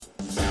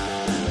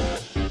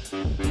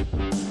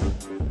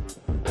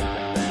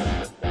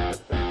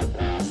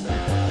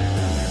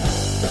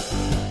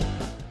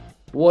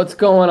What's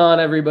going on,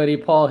 everybody?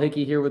 Paul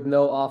Hickey here with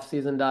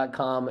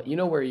NoOffSeason.com. You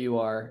know where you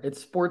are.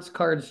 It's Sports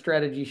Card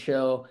Strategy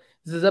Show.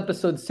 This is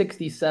episode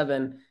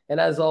 67. And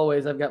as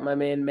always, I've got my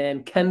main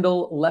man,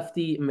 Kendall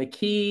Lefty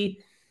McKee,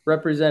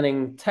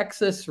 representing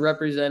Texas,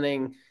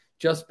 representing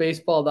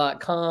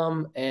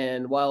JustBaseball.com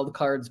and Wild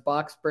Cards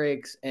Box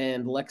Breaks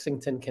and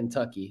Lexington,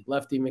 Kentucky.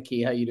 Lefty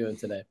McKee, how you doing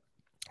today?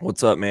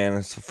 What's up, man?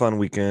 It's a fun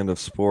weekend of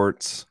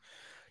sports.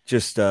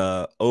 Just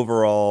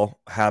overall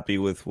happy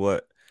with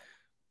what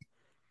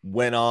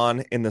went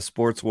on in the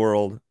sports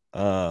world.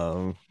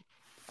 Man,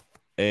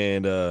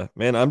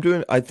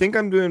 I think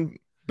I'm doing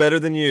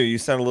better than you. You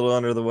sound a little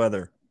under the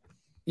weather.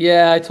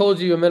 Yeah, I told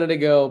you a minute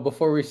ago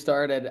before we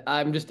started,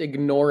 I'm just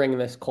ignoring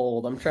this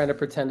cold. I'm trying to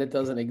pretend it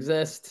doesn't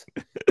exist.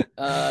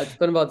 It's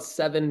been about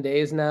 7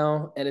 days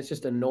now, and it's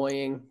just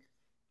annoying.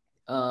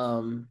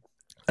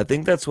 I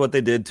think that's what they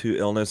did to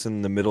illness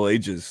in the Middle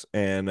Ages,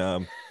 and I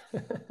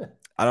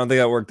don't think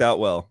that worked out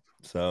well.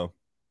 So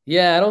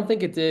Yeah, I don't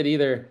think it did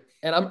either.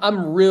 And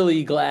I'm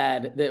really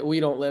glad that we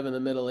don't live in the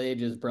Middle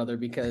Ages, brother,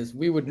 because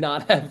we would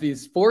not have these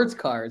sports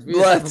cards. We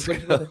would have let's a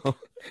bunch of other, go.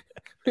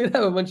 we'd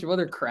have a bunch of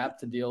other crap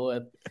to deal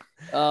with.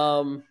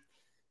 So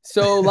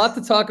a lot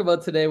to talk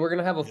about today. We're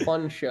gonna have a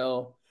fun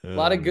show. A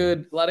lot of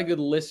good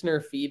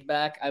listener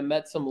feedback. I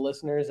met some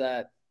listeners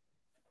at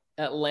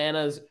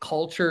Atlanta's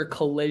Culture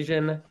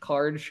Collision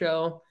card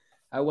show.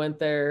 I went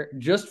there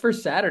just for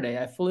Saturday.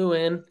 I flew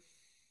in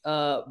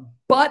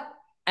butt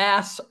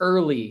ass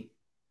early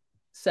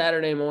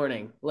Saturday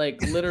morning. Like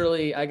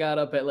literally I got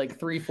up at like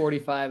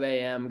 3:45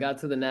 a.m., got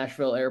to the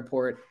Nashville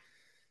airport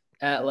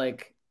at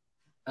like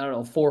I don't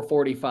know,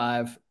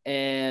 4:45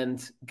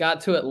 and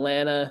got to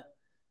Atlanta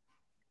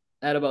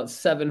at about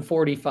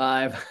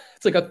 7:45.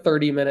 It's like a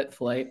 30-minute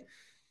flight.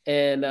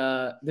 And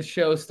the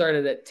show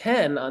started at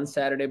 10 on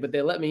Saturday, but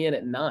they let me in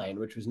at 9,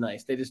 which was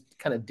nice. They just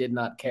kind of did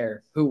not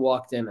care who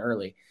walked in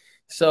early.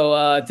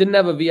 So didn't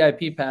have a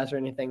VIP pass or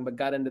anything, but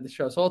got into the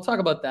show. So I'll talk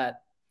about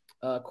that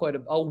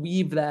I'll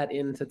weave that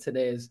into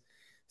today's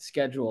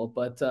schedule.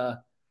 But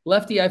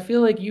Lefty, I feel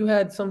like you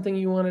had something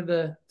you wanted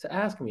to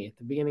ask me at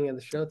the beginning of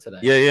the show today.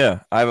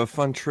 Yeah. I have a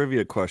fun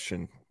trivia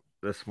question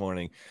this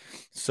morning.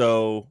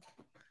 So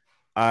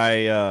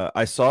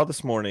I saw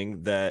this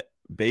morning that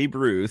Babe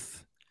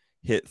Ruth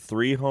hit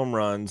 3 home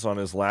runs on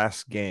his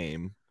last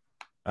game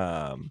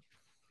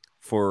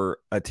for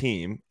a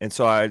team. And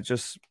so I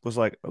just was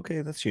like,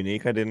 okay, that's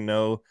unique. I didn't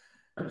know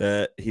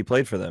that he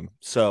played for them.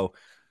 So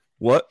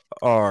what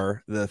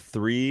are the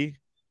 3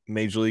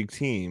 major league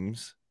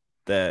teams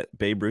that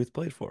Babe Ruth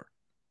played for?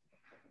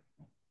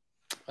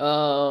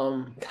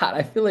 God,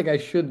 I feel like I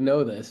should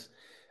know this.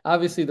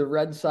 Obviously, the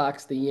Red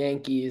Sox, the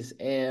Yankees,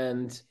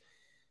 and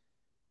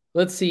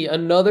let's see,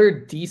 another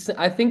decent.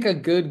 I think a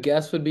good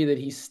guess would be that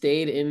he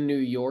stayed in New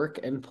York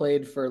and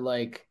played for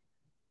like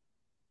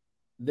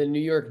the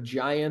New York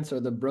Giants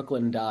or the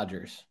Brooklyn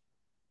Dodgers.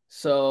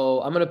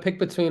 So I'm gonna pick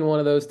between one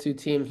of those two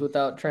teams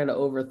without trying to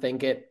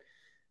overthink it.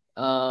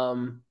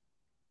 Um,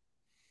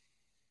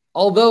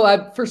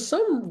 Although for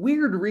some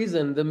weird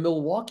reason, the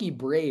Milwaukee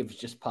Braves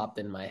just popped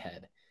in my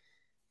head.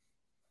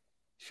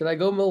 Should I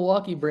go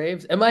Milwaukee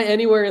Braves? Am I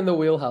anywhere in the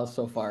wheelhouse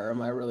so far? Or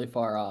am I really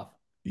far off?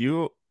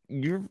 You're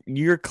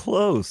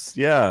close.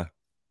 Yeah.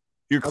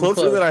 You're I'm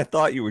closer than close. I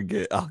thought you would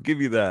get. I'll give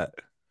you that.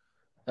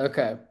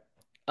 Okay.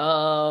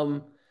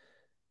 Um,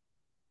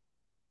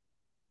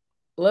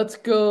 let's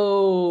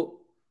go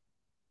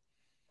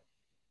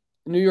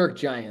New York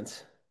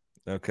Giants.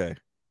 Okay.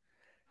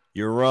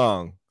 You're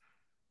wrong.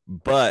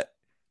 But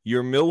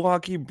your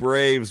Milwaukee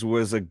Braves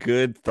was a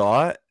good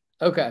thought,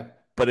 Okay.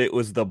 but it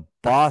was the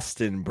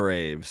Boston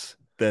Braves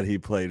that he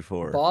played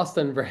for.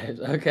 Boston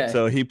Braves. Okay.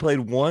 So he played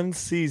 1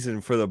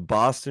 season for the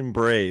Boston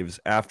Braves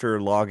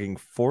after logging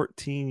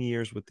 14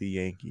 years with the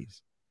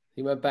Yankees.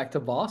 He went back to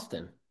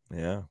Boston.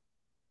 Yeah.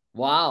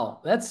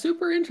 Wow, that's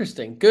super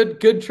interesting.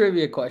 Good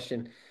trivia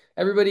question.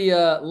 Everybody,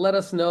 let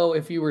us know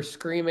if you were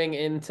screaming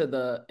into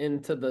the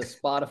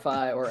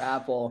Spotify or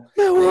Apple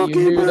that you Milwaukee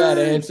knew that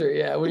Braves. answer.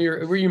 Yeah,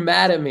 were you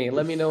mad at me?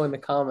 Let me know in the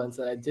comments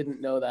that I didn't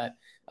know that.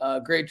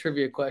 Great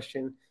trivia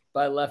question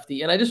by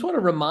Lefty. And I just want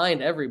to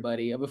remind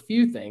everybody of a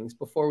few things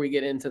before we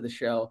get into the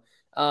show.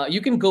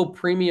 You can go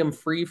premium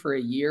free for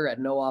a year at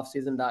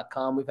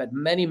nooffseason.com. We've had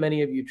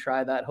many of you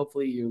try that.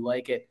 Hopefully you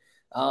like it.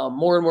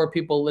 More and more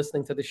people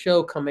listening to the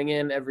show coming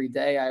in every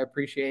day. I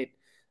appreciate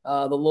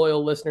the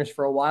loyal listeners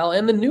for a while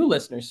and the new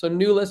listeners. So,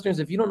 new listeners,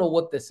 if you don't know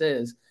what this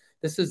is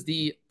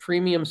the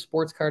premium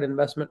sports card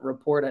investment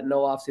report at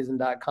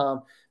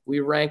nooffseason.com. We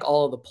rank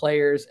all of the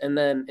players. And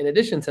then, in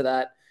addition to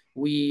that,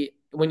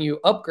 when you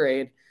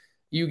upgrade,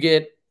 you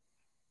get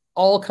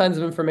all kinds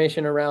of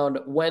information around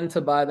when to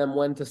buy them,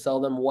 when to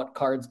sell them, what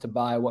cards to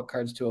buy, what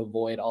cards to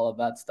avoid, all of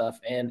that stuff.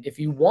 And if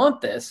you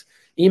want this,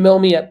 email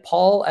me at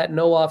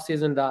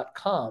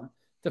paul@nooffseason.com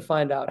to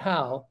find out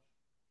how.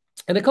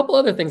 And a couple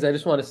other things I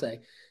just want to say.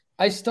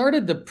 I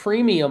started the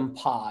premium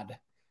pod.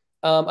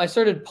 I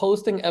started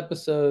posting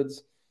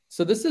episodes.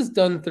 So this is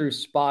done through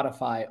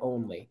Spotify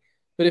only.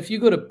 But if you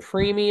go to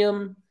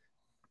premium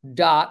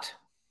dot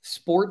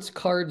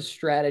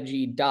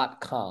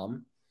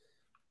sportscardstrategy.com.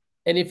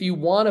 And if you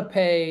want to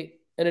pay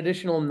an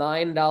additional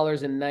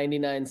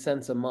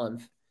 $9.99 a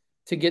month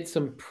to get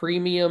some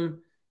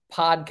premium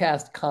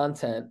podcast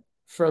content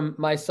from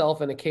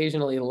myself and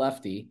occasionally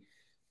Lefty,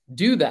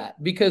 do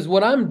that. Because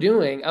what I'm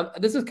doing,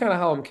 this is kind of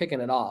how I'm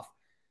kicking it off.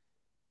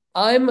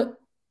 I'm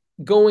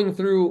going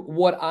through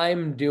what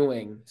I'm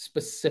doing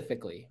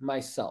specifically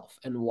myself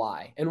and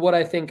why, and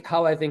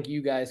how I think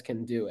you guys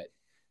can do it,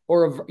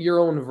 or your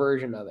own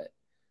version of it.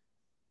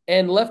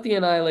 And Lefty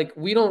and I, like,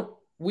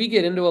 we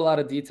get into a lot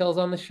of details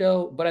on the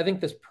show, but I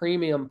think this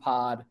premium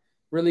pod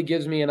really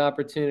gives me an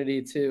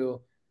opportunity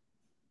to,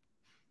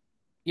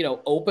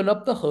 open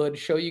up the hood,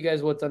 show you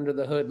guys what's under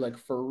the hood, like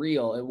for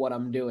real, and what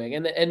I'm doing,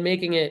 and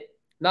making it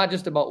not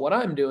just about what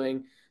I'm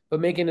doing, but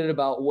making it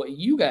about what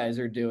you guys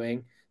are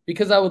doing,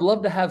 because I would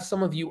love to have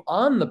some of you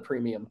on the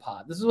premium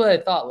pod. This is what I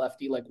thought,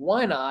 Lefty, like,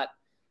 why not,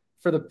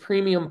 for the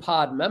premium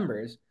pod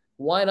members,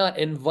 why not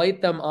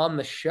invite them on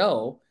the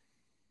show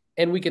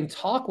and we can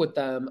talk with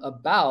them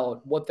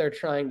about what they're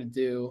trying to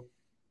do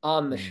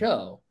on the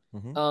show.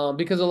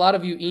 Because a lot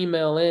of you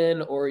email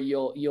in, or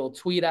you'll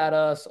tweet at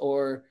us,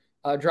 or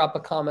drop a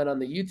comment on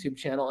the YouTube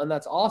channel, and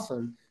that's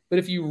awesome. But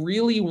if you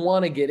really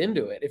want to get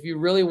into it, if you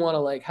really want to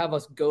like have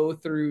us go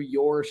through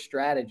your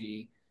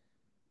strategy,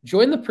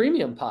 join the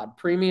premium pod,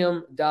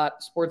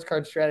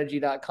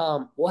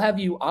 premium.sportscardstrategy.com. We'll have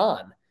you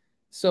on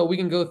so we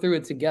can go through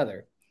it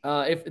together.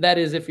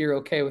 If you're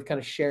okay with kind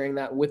of sharing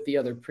that with the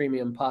other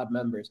premium pod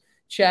members.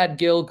 Chad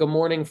Gill, good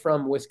morning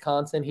from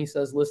Wisconsin. He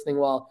says, listening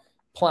while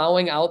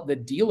plowing out the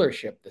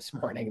dealership this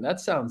morning.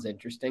 That sounds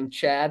interesting.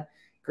 Chad,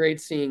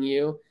 great seeing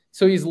you.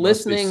 So he's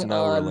listening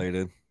snow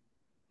related.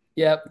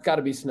 Yep, got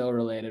to be snow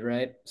related,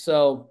 right?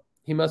 So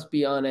he must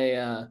be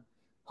on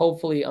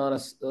hopefully on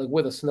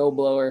with a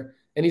snowblower,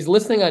 and he's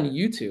listening on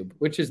YouTube,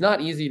 which is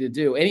not easy to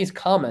do, and he's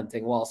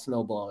commenting while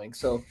snow blowing.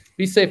 So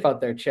be safe out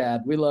there,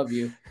 Chad. We love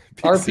you.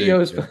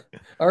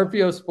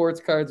 RPO Sports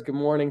Cards, good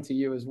morning to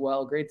you as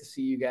well. Great to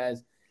see you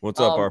guys. What's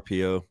up,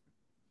 RPO?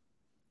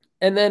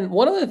 And then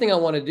one other thing I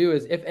want to do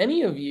is, if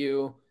any of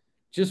you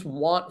just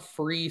want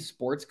free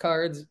sports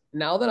cards,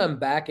 now that I'm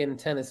back in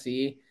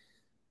Tennessee,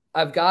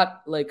 I've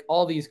got like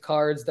all these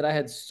cards that I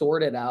had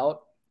sorted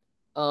out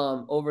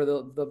over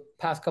the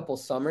past couple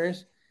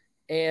summers,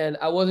 and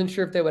I wasn't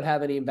sure if they would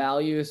have any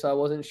value, so I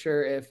wasn't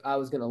sure if I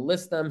was going to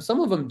list them.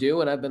 Some of them do,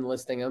 and I've been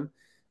listing them.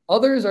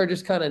 Others are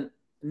just kind of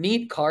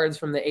neat cards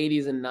from the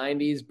 80s and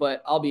 90s,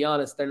 but I'll be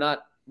honest, they're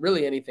not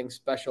really anything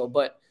special.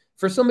 But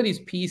for somebody's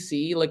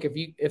PC, like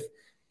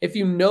if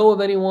you know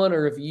of anyone,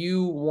 or if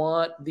you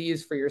want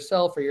these for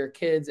yourself or your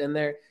kids, and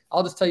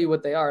I'll just tell you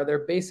what they are.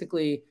 They're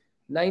basically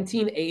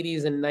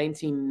 1980s and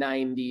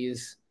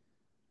 1990s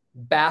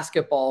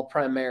basketball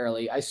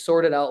primarily. I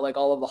sorted out like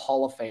all of the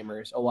Hall of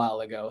Famers a while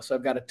ago. So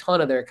I've got a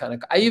ton of their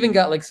I even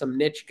got like some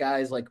niche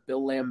guys like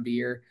Bill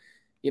Laimbeer,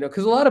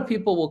 because a lot of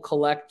people will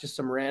collect just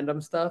some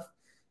random stuff.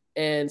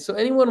 And so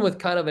anyone with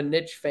kind of a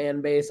niche fan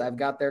base, I've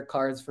got their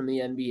cards from the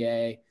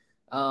NBA.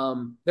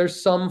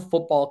 There's some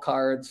football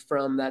cards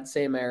from that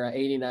same era,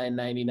 89,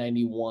 90,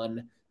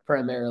 91,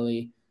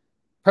 primarily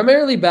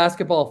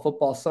basketball,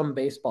 football, some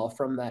baseball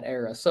from that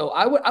era. So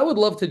I would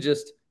love to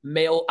just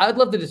I'd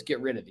love to just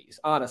get rid of these.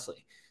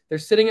 Honestly, they're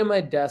sitting in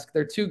my desk.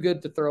 They're too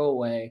good to throw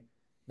away.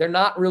 They're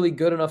not really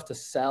good enough to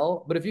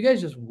sell, but if you guys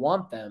just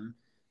want them,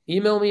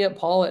 email me at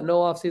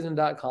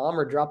paul@nooffseason.com,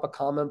 or drop a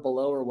comment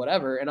below or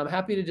whatever, and I'm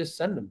happy to just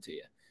send them to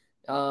you.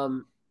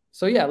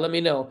 So yeah, let me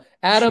know.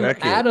 Adam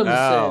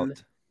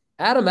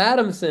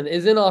Adamson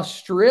is in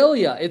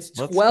Australia. It's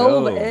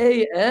 12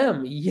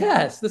 a.m.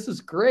 Yes, this is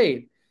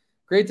great.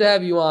 Great to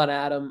have you on,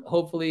 Adam.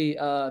 Hopefully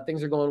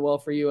things are going well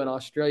for you in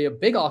Australia.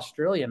 Big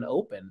Australian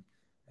Open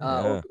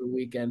over the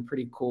weekend.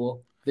 Pretty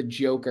cool. The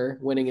Joker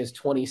winning his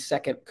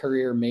 22nd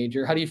career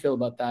major. How do you feel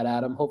about that,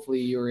 Adam?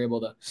 Hopefully you were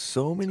able to.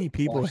 So many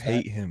people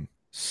hate him.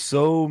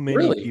 So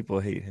many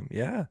people hate him.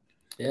 Yeah.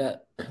 Yeah,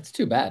 it's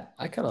too bad.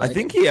 I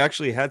think he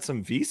actually had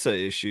some visa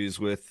issues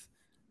with,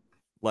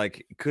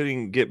 like,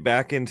 couldn't get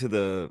back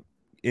into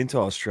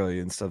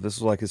Australia and stuff. This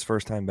was like his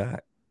first time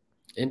back.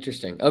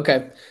 Interesting.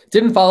 Okay.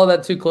 Didn't follow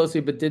that too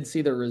closely, but did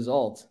see the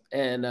results.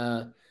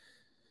 And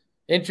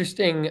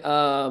interesting.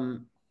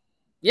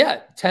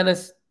 Yeah,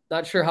 tennis.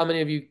 Not sure how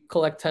many of you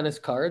collect tennis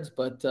cards,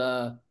 but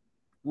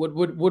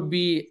would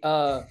be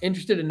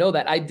interested to know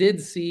that. I did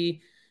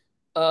see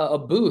a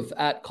booth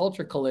at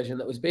Culture Collision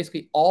that was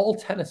basically all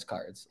tennis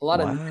cards. A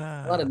lot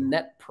of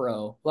Net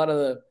Pro, a lot of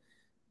the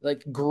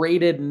like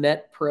graded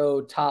Net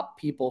Pro top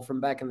people from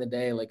back in the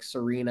day, like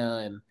Serena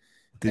and.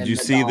 Did you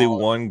see the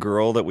one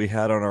girl that we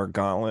had on our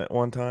gauntlet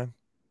one time?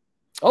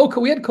 Oh,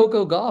 we had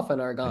Coco Gauff on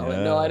our gauntlet.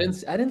 Yeah. No, I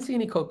didn't see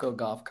any Coco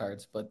Gauff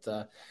cards, but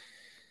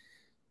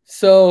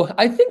so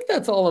I think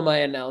that's all of my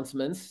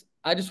announcements.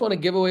 I just want to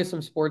give away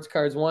some sports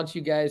cards. Want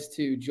you guys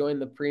to join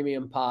the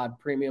premium pod,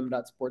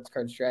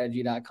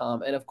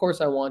 premium.sportscardstrategy.com. And of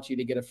course, I want you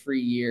to get a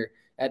free year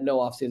at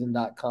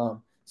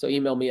nooffseason.com. So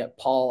email me at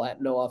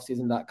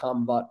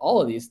paul@nooffseason.com about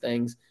all of these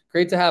things.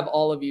 Great to have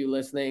all of you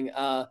listening.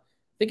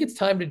 think it's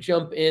time to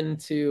jump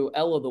into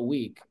L of the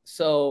week.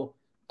 So,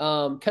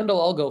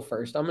 Kendall, I'll go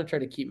first. I'm gonna try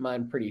to keep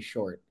mine pretty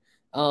short.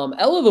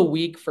 L of the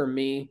week for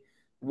me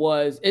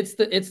it's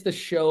the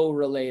show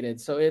related.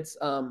 So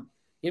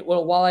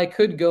well, while I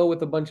could go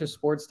with a bunch of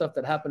sports stuff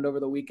that happened over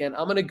the weekend,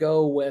 I'm gonna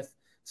go with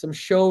some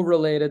show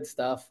related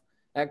stuff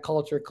at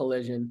Culture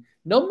Collision.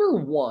 Number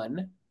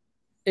one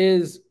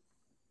is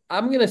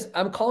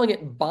I'm calling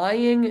it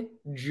buying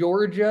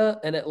Georgia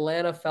and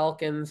Atlanta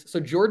Falcons. So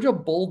Georgia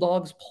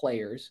Bulldogs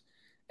players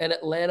and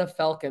Atlanta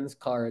Falcons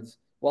cards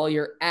while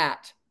you're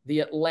at the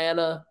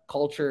Atlanta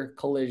Culture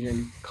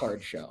Collision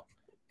card show.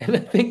 And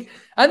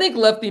I think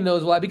Lefty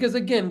knows why, because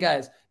again,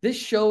 guys, this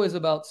show is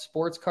about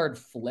sports card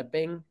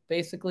flipping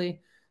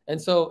basically.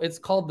 And so it's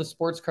called the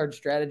Sports Card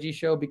Strategy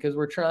Show because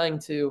we're trying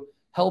to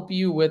help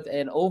you with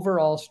an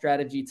overall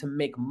strategy to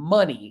make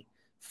money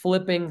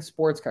flipping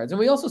sports cards. And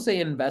we also say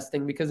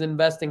investing because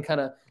investing kind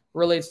of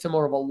relates to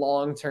more of a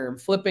long term.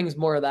 Flipping's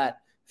more of that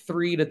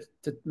 3 to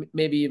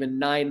maybe even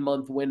 9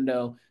 month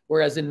window,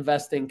 whereas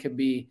investing could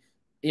be,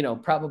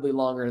 probably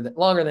longer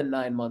than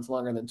 9 months,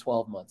 longer than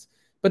 12 months.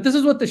 But this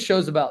is what this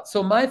show's about.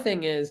 So my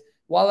thing is,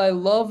 while I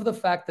love the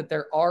fact that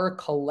there are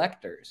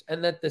collectors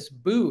and that this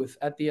booth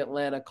at the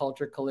Atlanta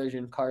Culture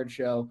Collision card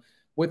show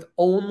with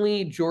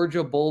only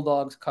Georgia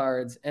Bulldogs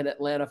cards and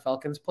Atlanta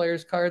Falcons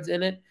players cards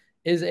in it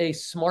is a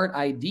smart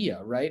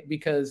idea, right?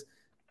 Because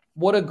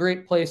what a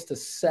great place to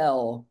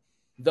sell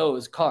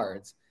those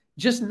cards.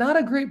 Just not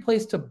a great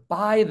place to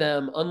buy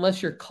them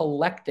unless you're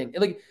collecting.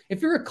 Like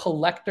if you're a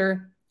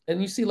collector and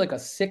you see like a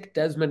sick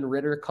Desmond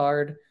Ritter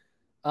card,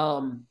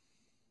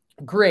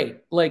 great.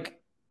 Like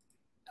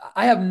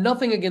I have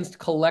nothing against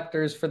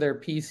collectors for their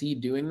PC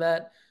doing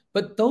that,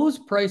 but those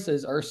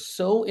prices are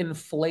so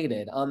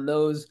inflated on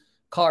those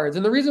cards.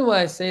 And the reason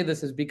why I say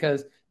this is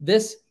because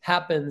this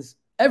happens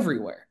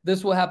everywhere.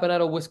 This will happen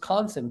at a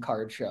Wisconsin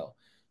card show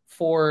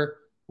for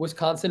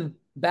Wisconsin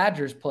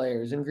Badgers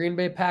players and Green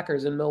Bay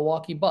Packers and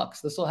Milwaukee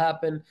Bucks. This will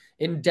happen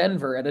in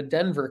Denver at a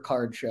Denver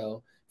card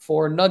show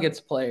for Nuggets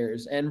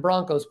players and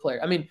Broncos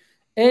players. I mean,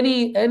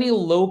 any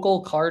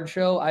local card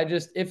show,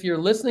 if you're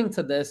listening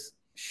to this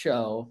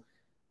show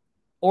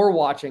or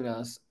watching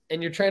us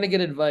and you're trying to get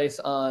advice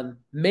on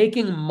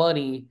making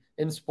money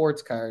in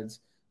sports cards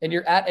and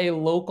you're at a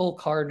local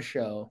card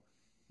show,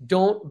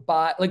 don't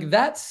buy, like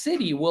that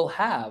city will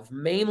have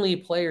mainly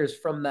players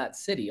from that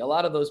city. A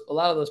lot of those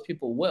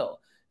people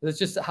will. That's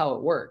just how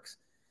it works.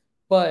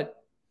 But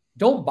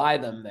don't buy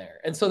them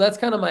there. And so that's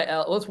kind of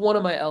that's one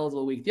of my L's of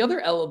the week. The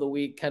other L of the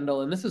week,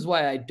 Kendall, and this is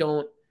why I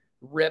don't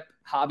rip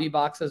hobby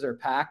boxes or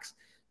packs,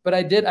 but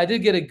I did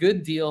get a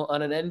good deal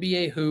on an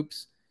NBA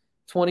Hoops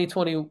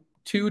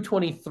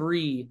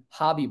 2022-23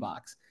 hobby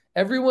box.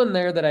 Everyone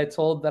there that I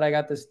told that I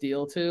got this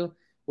deal to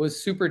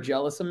was super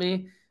jealous of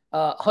me.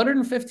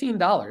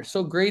 $115.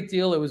 So great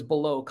deal. It was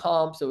below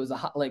comps. It was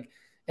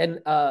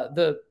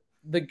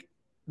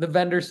the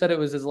vendor said it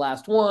was his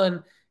last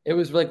one. It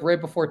was like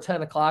right before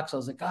 10 o'clock. So I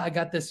was like, I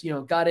got this,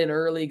 got in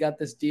early, got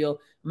this deal.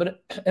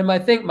 I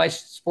think my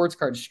sports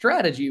card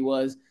strategy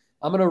was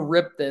I'm going to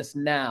rip this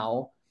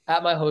now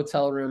at my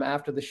hotel room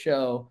after the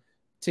show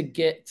to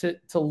get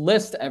to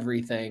list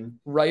everything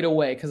right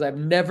away. Cause I've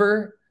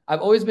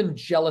always been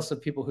jealous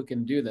of people who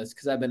can do this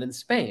because I've been in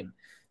Spain.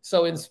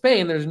 So in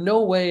Spain, there's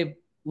no way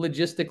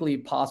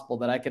logistically possible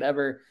that I could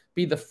ever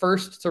be the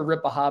first to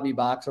rip a hobby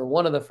box or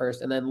one of the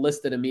first and then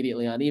list it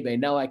immediately on eBay.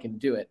 Now I can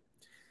do it.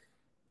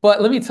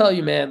 But let me tell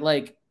you, man,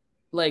 like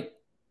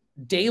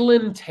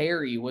Dalen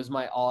Terry was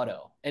my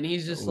auto. And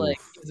he's just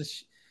he's a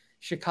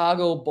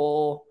Chicago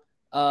Bull,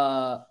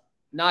 not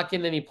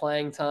getting any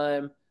playing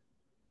time.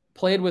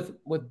 Played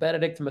with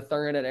Benedict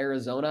Mathurin at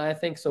Arizona, I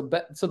think. So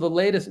the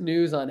latest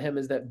news on him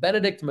is that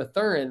Benedict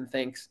Mathurin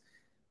thinks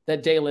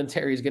that Dalen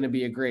Terry is going to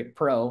be a great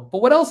pro.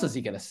 But what else is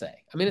he going to say?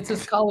 I mean, it's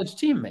his college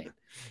teammate.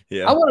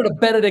 Yeah. I wanted a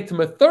Benedict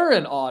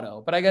Mathurin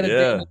auto, but I got a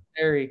Dalen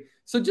Terry.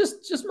 So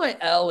just my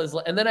L is,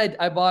 and then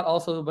I bought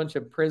also a bunch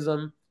of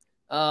Prism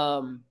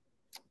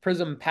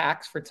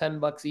packs for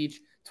 $10 each,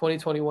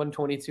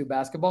 2021-22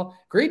 basketball.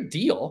 Great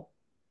deal,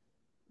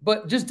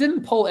 but just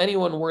didn't pull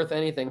anyone worth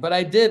anything. But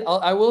I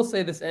will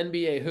say this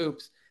NBA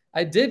Hoops,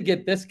 I did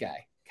get this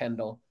guy,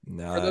 Kendall.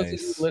 Nice. For those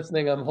of you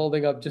listening, I'm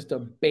holding up just a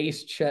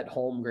base Chet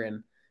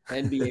Holmgren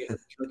NBA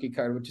rookie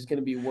card, which is going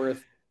to be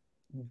worth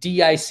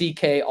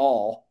DICK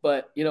all.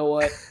 But you know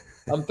what?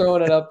 I'm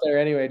throwing it up there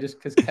anyway, just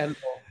because Kendall.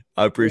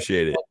 I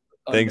appreciate it.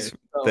 Thanks,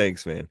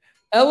 man.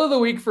 L of the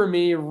week for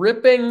me,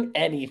 ripping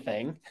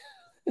anything.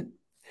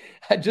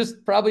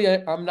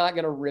 I'm not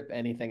going to rip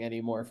anything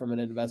anymore from an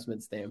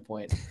investment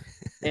standpoint.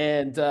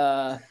 And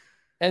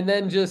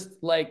then just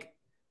like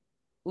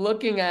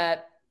looking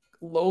at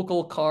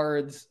local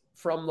cards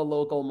from the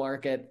local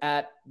market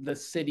at the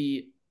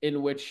city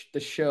in which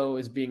the show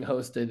is being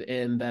hosted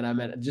in, that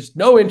I'm at, just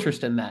no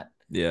interest in that.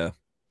 Yeah.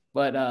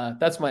 But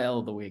that's my L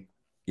of the week.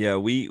 Yeah,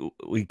 we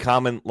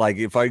comment, like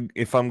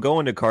if I'm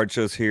going to card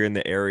shows here in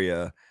the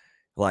area,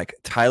 like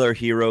Tyler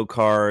Hero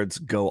cards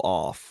go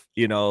off,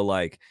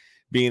 like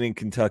being in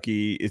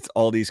Kentucky, it's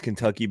all these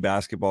Kentucky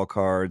basketball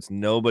cards.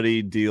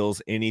 Nobody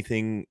deals any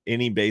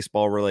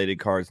baseball related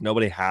cards.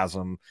 Nobody has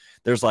them.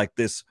 There's like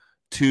this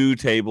 2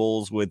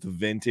 tables with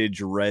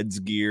vintage Reds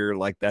gear.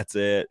 Like that's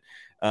it.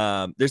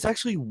 There's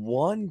actually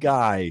one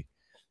guy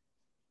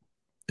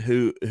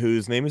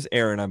whose name is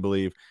Aaron, I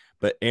believe,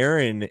 but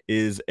Aaron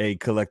is a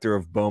collector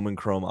of Bowman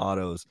Chrome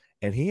autos,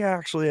 and he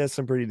actually has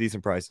some pretty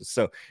decent prices.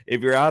 So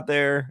if you're out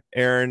there,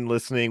 Aaron,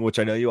 listening, which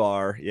I know you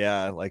are,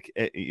 yeah, like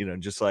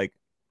just like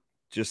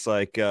He's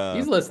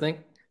listening.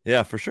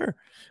 yeah, for sure.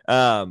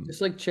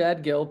 Just like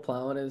Chad Gill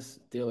plowing his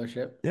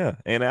dealership. Yeah,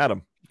 and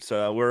Adam.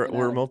 So we're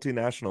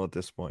multinational at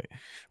this point.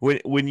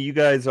 When you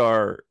guys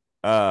are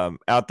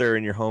out there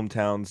in your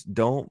hometowns,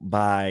 don't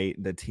buy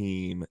the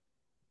team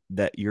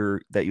that you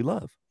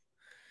love.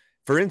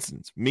 For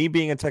instance, me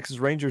being a Texas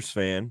Rangers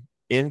fan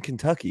in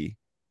Kentucky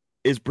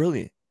is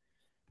brilliant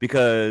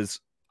because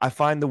I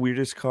find the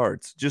weirdest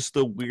cards, just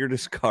the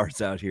weirdest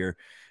cards out here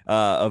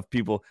of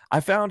people. I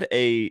found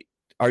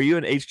are you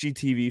an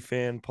HGTV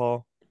fan,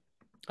 Paul?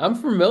 I'm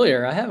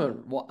familiar.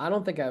 I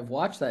don't think I've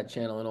watched that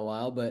channel in a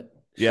while, but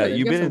yeah,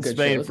 you've been in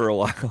Spain shows. for a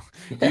while.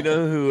 Do you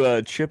know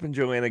who Chip and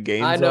Joanna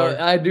Gaines are?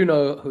 I do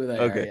know who they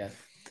are, yes.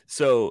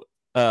 So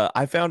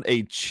I found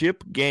a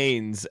Chip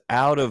Gaines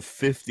out of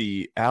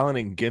 50 Allen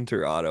and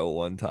Ginter auto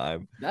one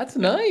time. That's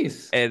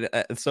nice. And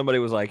somebody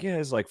was like, yeah,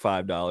 it's like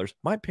 $5.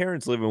 My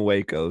parents live in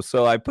Waco.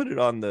 So I put it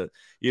on I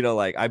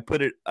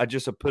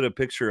just put a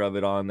picture of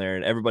it on there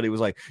and everybody was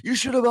like, you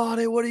should have bought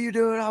it. What are you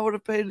doing? I would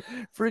have paid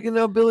freaking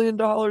 $1 billion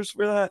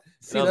for that.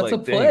 See, that's like, a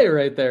play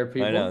right there,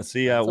 people. I know.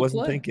 See, I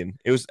wasn't thinking.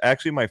 It was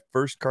actually my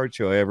first card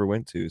show I ever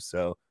went to.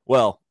 So,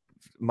 well,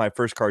 my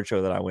first card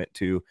show that I went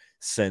to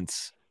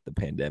since the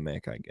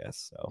pandemic, I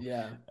guess. So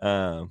yeah,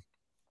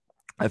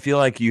 I feel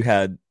like you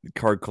had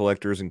card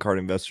collectors and card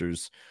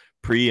investors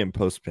pre and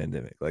post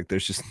pandemic. Like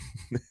there's just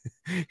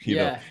you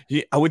know,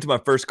 I went to my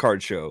first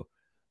card show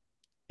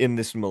in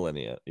this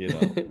millennia,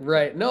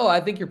 right. No,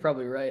 I think you're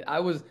probably right.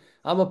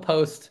 I'm a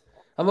post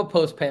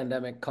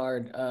pandemic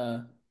card.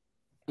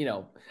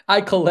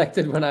 I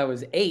collected when I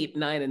was 8,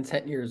 9, and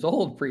 10 years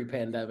old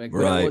pre-pandemic,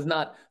 but I was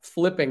not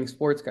flipping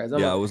sports cards.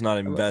 I was not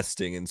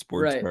investing in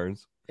sports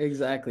cards.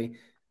 Exactly.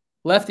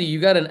 Lefty, you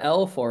got an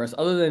L for us.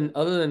 Other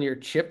than your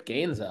Chip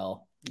Gaines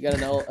L, you got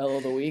an L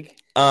of the week.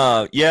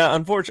 Yeah.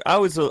 Unfortunately, I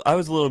was a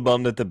little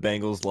bummed that the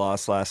Bengals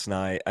lost last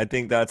night. I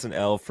think that's an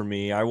L for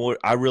me. I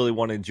really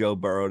wanted Joe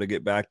Burrow to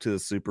get back to the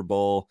Super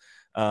Bowl,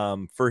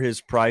 for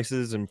his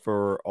prices and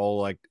for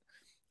all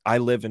I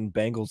live in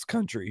Bengals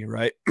country,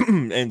 right?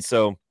 And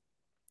so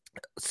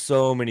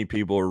many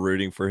people are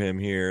rooting for him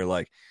here.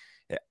 Like,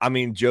 I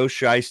mean, Joe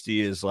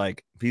Shiesty is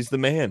he's the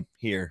man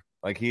here.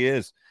 Like he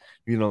is.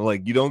 You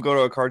don't go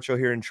to a card show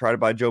here and try to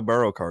buy Joe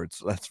Burrow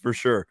cards. That's for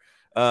sure.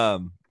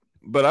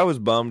 But I was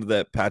bummed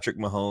that Patrick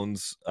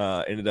Mahomes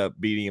ended up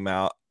beating him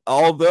out.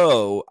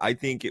 Although I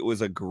think it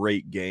was a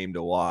great game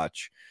to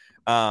watch.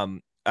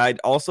 I'd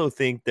also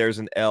think there's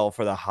an L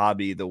for the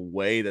hobby, the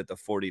way that the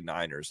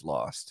 49ers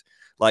lost.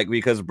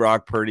 Because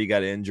Brock Purdy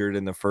got injured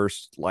in the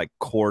first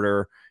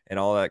quarter and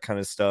all that kind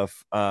of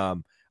stuff.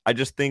 I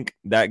just think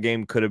that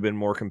game could have been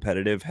more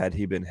competitive had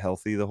he been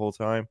healthy the whole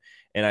time.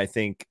 And I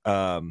think,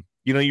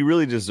 you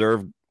really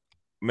deserve,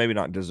 maybe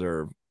not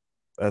deserve,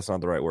 that's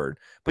not the right word,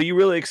 but you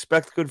really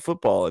expect good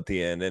football at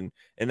the end. And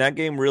that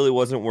game really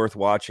wasn't worth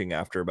watching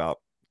after about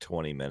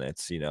 20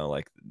 minutes.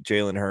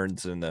 Jalen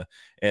Hurts and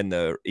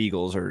the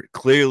Eagles are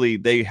clearly,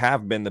 they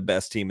have been the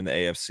best team in the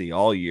AFC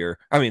all year.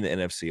 I mean, the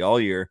NFC all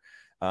year.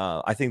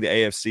 I think the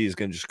AFC is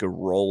going to just go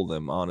roll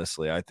them.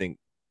 Honestly, I think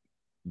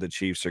the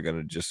Chiefs are going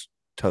to just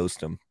toast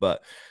them,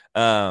 but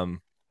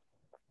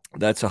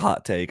that's a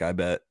hot take, I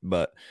bet.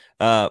 But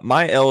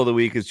my L of the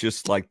week is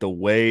just the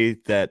way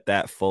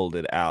that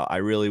folded out. I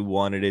really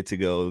wanted it to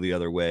go the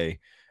other way.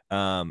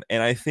 And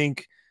I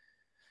think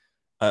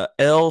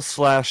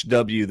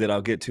L/W that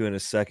I'll get to in a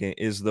second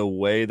is the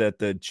way that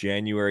the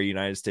January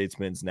United States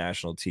men's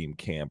national team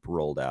camp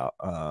rolled out.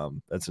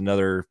 That's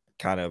another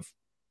kind of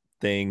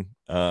thing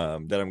that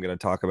I'm going to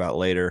talk about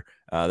later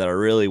that I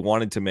really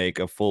wanted to make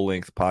a full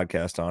length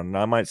podcast on. And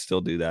I might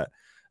still do that.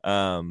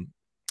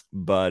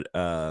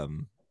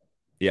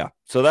 Yeah,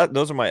 so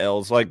those are my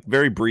L's,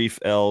 very brief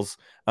L's.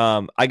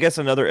 I guess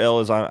another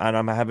L is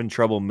I'm having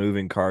trouble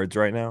moving cards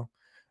right now.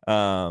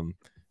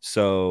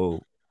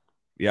 So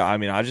yeah, I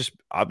mean,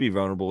 I'll be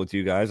vulnerable with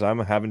you guys. I'm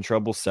having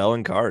trouble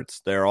selling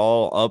cards. They're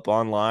all up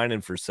online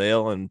and for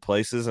sale in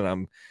places, and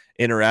I'm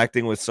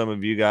interacting with some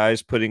of you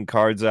guys putting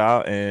cards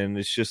out, and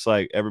it's just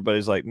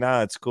everybody's like,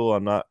 nah, it's cool.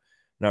 I'm not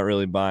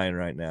really buying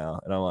right now.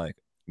 And I'm like,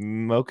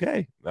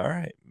 okay, all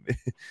right.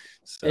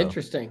 So.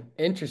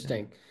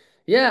 Interesting.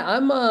 Yeah,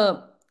 I'm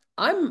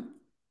going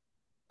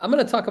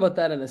to talk about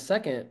that in a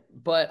second,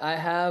 but I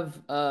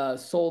have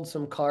sold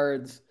some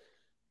cards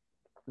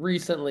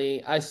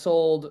recently. I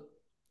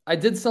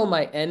did sell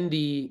my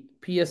Endy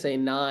PSA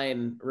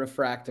 9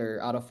 refractor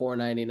out of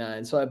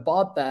 $4.99. So I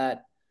bought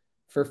that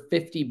for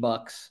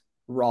 $50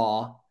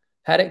 raw,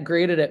 had it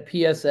graded at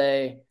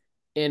PSA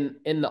in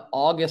the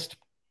August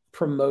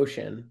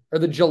promotion, or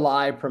the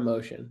July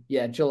promotion.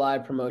 Yeah, July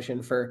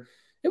promotion for,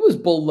 it was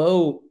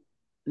below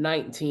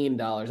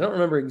 $19. I don't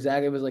remember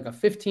exactly. It was like a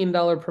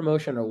 $15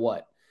 promotion or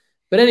what.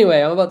 But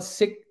anyway, I'm about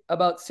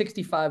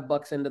 65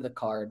 bucks into the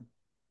card,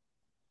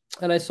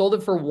 and I sold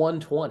it for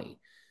 120.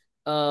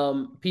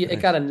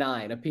 It got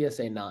a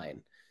PSA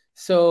 9.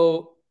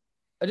 So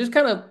I just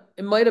kind of,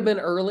 it might have been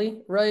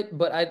early, right?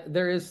 But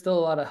there is still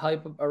a lot of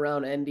hype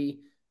around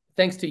Endy.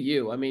 Thanks to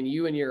you. I mean,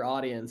 you and your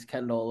audience,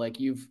 Kendall, like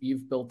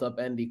you've built up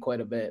Endy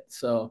quite a bit.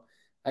 So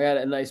I got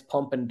a nice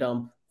pump and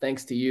dump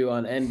thanks to you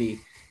on Endy.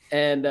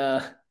 And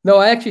no,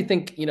 I actually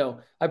think,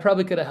 I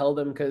probably could have held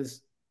him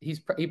because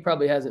he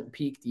probably hasn't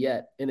peaked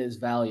yet in his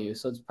value.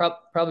 So it's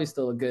probably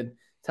still a good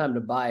time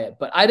to buy it.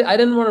 But I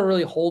didn't want to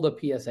really hold a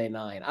PSA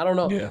 9. I don't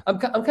know. Yeah. I'm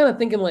kind of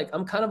thinking like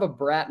I'm kind of a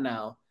brat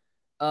now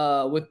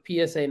with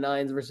PSA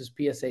 9s versus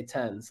PSA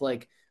 10s.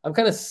 Like I'm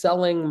kind of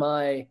selling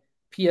my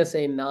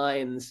PSA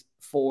 9s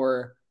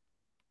for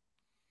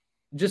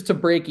just to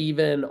break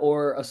even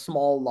or a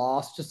small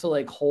loss, just to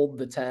like hold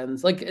the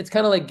 10s. Like it's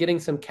kind of like getting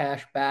some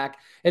cash back.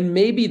 And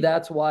maybe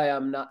that's why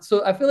I'm not.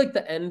 So I feel like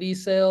the Endy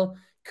sale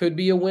could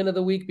be a win of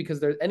the week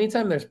because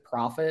anytime there's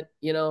profit,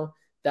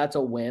 that's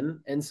a win.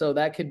 And so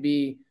that could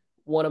be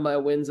one of my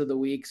wins of the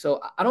week. So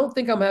I don't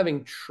think I'm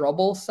having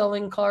trouble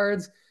selling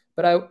cards,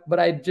 but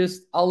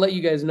I'll let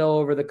you guys know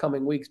over the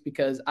coming weeks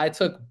because I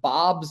took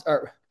Bob's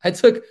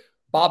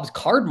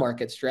Card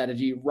Market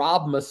strategy.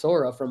 Rob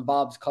Masora from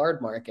Bob's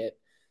Card Market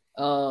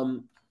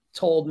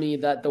told me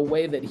that the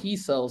way that he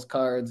sells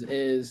cards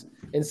is,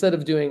 instead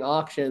of doing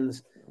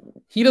auctions,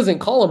 he doesn't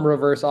call them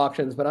reverse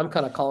auctions, but I'm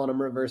kind of calling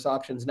them reverse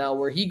auctions now,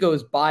 where he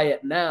goes buy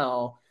it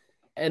now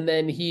and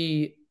then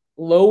he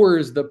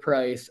lowers the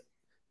price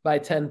by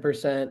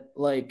 10%.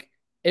 Like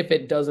if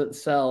it doesn't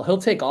sell, he'll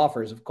take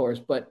offers, of course,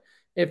 but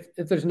if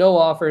there's no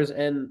offers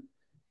and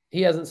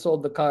he hasn't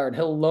sold the card,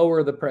 he'll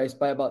lower the price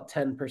by about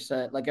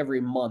 10%, like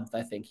every month,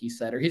 I think he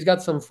said, or he's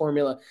got some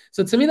formula.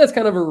 So to me, that's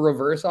kind of a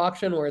reverse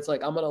auction where it's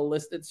like, I'm going to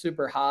list it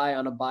super high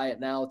on a buy it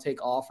now,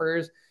 take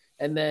offers.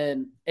 And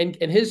then, and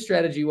his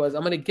strategy was,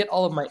 I'm going to get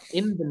all of my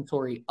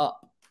inventory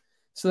up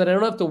so that I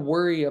don't have to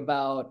worry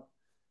about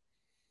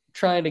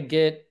trying to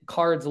get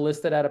cards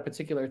listed at a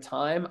particular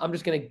time. I'm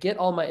just going to get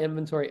all my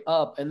inventory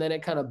up, and then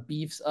it kind of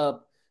beefs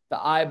up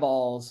the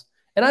eyeballs.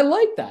 And I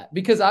like that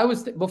because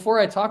before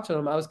I talked to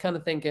him, I was kind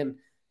of thinking,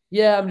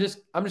 yeah, I'm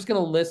just going to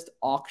list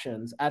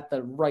auctions at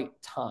the right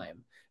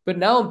time. But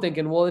now I'm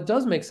thinking, well, it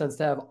does make sense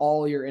to have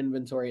all your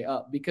inventory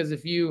up, because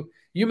if you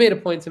made a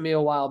point to me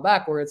a while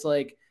back where it's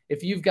like,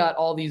 if you've got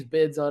all these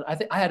bids on, I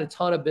think I had a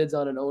ton of bids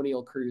on an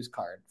O'Neal Cruz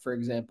card, for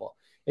example.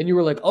 And you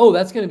were like, oh,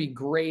 that's going to be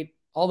great.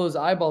 All those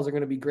eyeballs are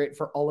going to be great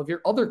for all of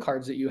your other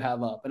cards that you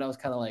have up. And I was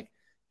kind of like,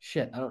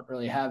 shit, I don't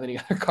really have any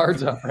other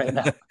cards up right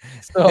now.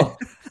 So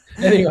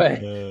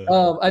anyway,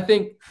 I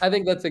think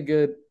that's a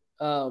good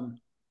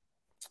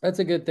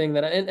thing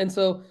and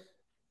so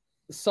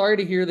sorry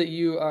to hear that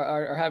you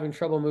are having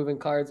trouble moving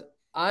cards.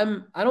 I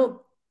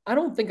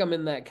don't think I'm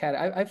in that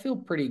category. I feel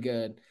pretty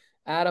good.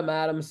 Adam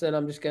Adamson,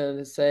 I'm just going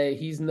to say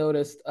he's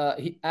noticed.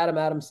 Adam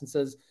Adamson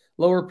says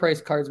lower price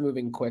cards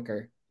moving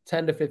quicker,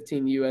 10 to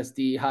 15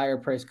 USD, higher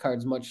price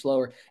cards much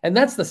slower. And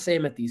that's the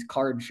same at these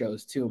card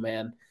shows too,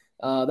 man.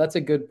 That's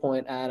a good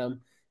point,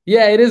 Adam.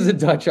 Yeah, it is a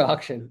Dutch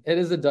auction. It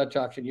is a Dutch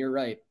auction. You're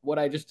right. What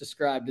I just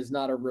described is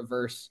not a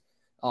reverse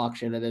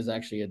auction. It is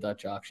actually a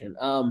Dutch auction.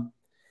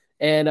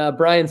 And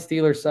Brian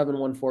Steeler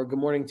 714, good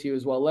morning to you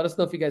as well. Let us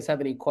know if you guys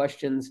have any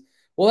questions.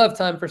 We'll have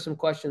time for some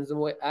questions.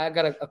 And I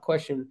got a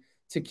question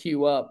to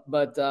queue up.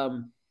 But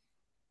the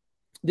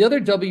other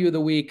W of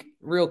the week,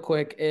 real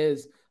quick,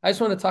 is I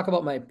just want to talk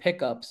about my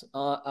pickups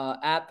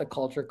at the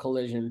Culture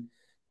Collision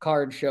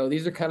card show.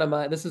 These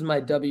are this is my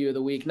W of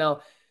the week.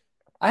 Now,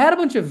 I had a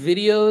bunch of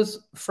videos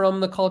from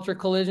the Culture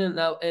Collision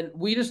now, and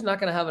we just not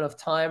going to have enough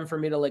time for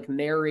me to like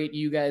narrate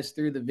you guys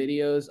through the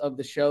videos of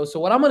the show. So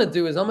what I'm going to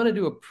do is I'm going to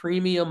do a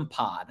premium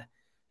pod,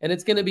 and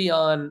it's going to be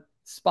on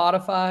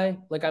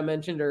Spotify, like I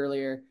mentioned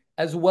earlier,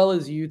 as well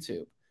as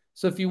YouTube.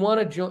 So if you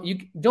want to join, you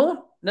don't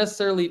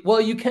necessarily,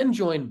 well, you can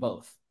join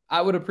both.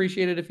 I would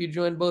appreciate it if you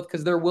join both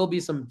because there will be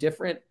some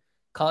different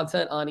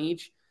content on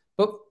each,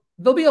 but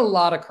there'll be a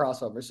lot of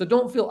crossover. So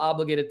don't feel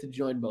obligated to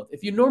join both.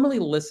 If you normally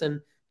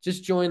listen,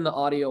 just join the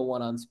audio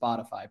one on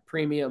Spotify,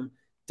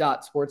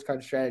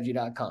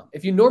 premium.sportscardstrategy.com.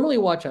 If you normally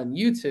watch on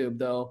YouTube,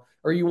 though,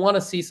 or you want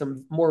to see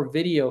some more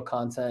video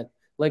content,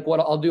 like what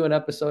I'll do an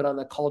episode on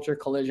the Culture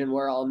Collision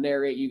where I'll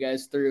narrate you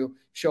guys through,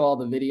 show all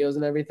the videos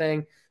and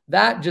everything,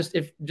 just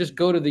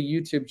go to the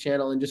YouTube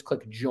channel and just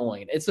click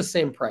join. It's the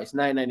same price,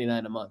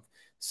 $9.99 a month.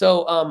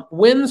 So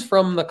wins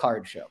from the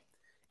card show.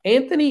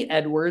 Anthony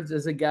Edwards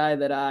is a guy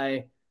that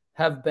I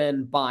have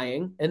been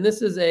buying, and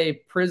this is a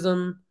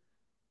Prism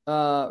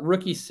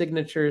rookie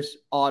signatures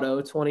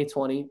auto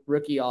 2020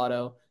 rookie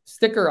auto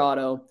sticker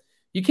auto.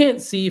 You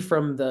can't see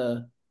from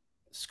the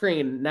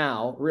screen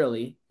now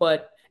really,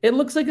 but it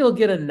looks like it'll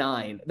get a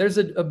 9. There's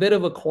a bit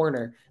of a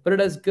corner, but it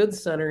has good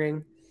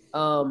centering,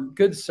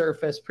 good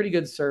surface, pretty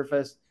good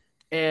surface,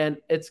 and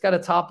it's got a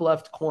top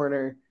left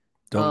corner.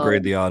 Don't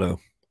grade the auto.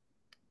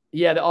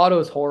 Yeah, the auto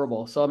is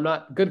horrible. So I'm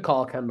not good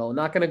call, Kendall. I'm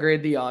not going to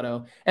grade the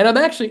auto. And I'm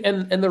actually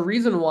and the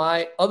reason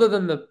why, other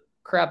than the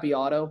crappy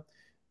auto,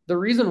 the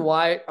reason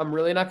why I'm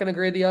really not going to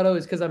grade the auto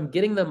is because I'm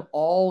getting them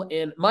all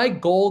in. My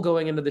goal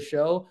going into the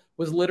show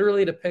was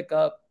literally to pick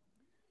up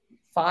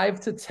 5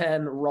 to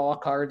 10 raw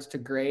cards to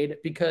grade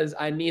because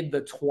I need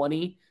the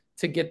 20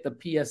 to get the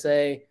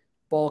PSA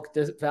bulk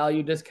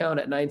value discount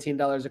at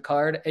 $19 a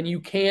card. And you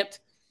can't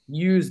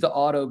use the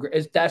auto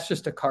grade. That's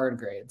just a card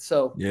grade.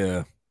 So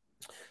Yeah.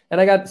 And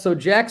I got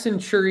Jackson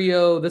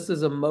Churio. This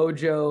is a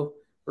Mojo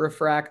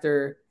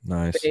refractor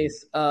Nice.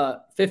 base.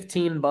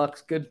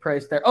 $15, good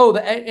price there. Oh,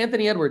 the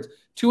Anthony Edwards,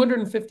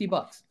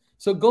 $250.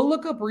 So go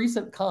look up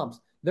recent comps.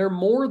 They're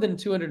more than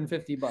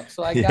 $250.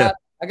 So I got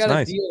a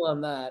nice. deal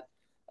on that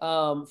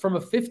from a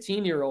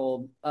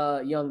 15-year-old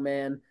young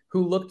man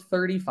who looked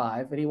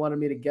 35, and he wanted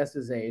me to guess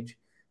his age.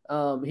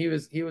 He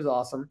was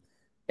awesome.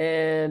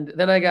 And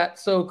then I got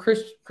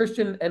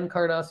Christian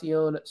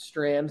Encarnacion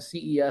Strand,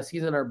 CES.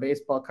 He's in our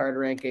baseball card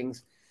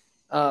rankings.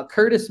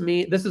 Curtis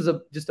Mead. This is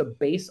just a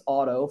base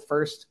auto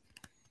first.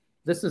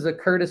 This is a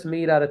Curtis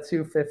Mead out of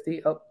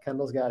 250. Oh,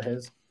 Kendall's got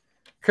his.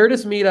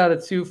 Curtis Mead out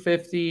of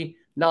 250,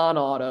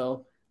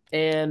 non-auto.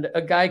 And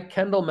a guy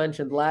Kendall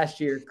mentioned last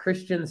year,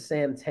 Christian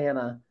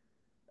Santana.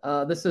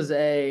 This is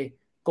a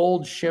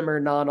gold shimmer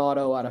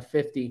non-auto out of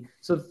 50.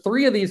 So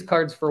 3 of these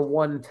cards for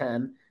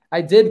 110.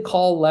 I did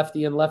call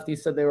Lefty, and Lefty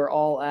said they were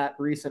all at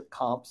recent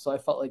comps, so I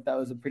felt like that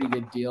was a pretty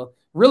good deal.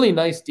 Really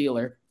nice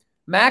dealer.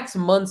 Max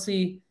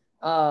Muncy,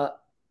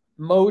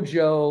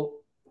 Mojo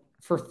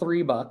for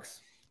 $3.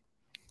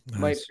 Nice.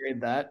 Might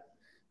trade that.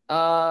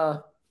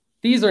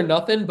 These are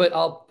nothing, but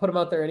I'll put them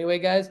out there anyway,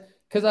 guys,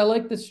 because I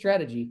like this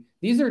strategy.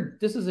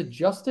 This is a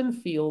Justin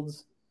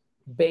Fields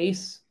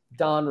base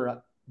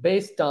Donruss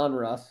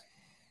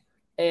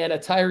and a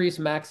Tyrese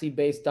Maxey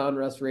base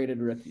Donruss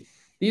rated rookie.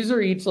 These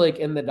are each like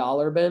in the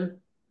dollar bin,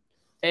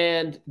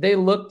 and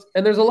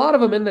there's a lot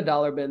of them in the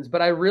dollar bins,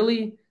 but I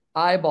really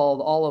eyeballed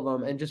all of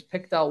them and just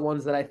picked out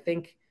ones that I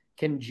think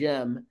can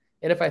gem.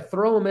 And if I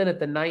throw them in at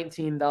the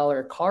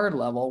 $19 card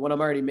level when I'm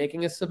already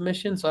making a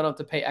submission, so I don't have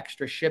to pay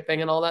extra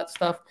shipping and all that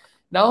stuff,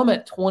 now I'm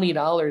at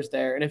 $20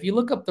 there. And if you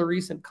look up the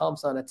recent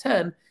comps on a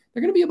 10,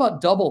 they're going to be about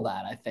double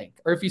that, I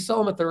think. Or if you sell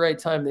them at the right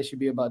time, they should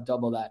be about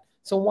double that.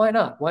 So why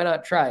not? Why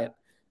not try it?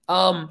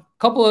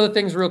 Couple other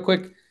things real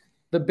quick.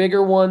 The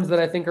bigger ones that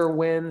I think are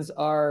wins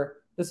are,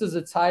 this is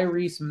a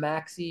Tyrese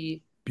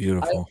Maxey.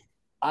 Beautiful.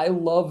 I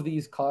love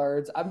these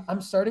cards. I'm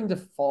starting to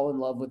fall in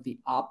love with the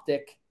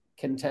Optic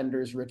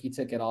Contenders rookie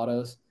ticket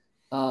autos.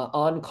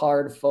 On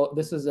card,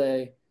 this is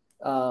a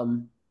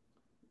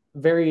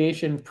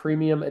variation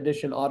premium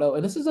edition auto,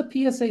 and this is a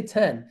PSA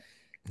 10.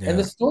 Yeah. And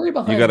the story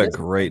behind you got a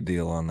great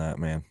deal on that,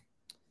 man.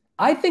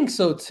 I think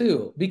so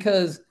too,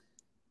 because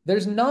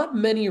there's not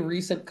many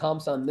recent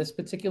comps on this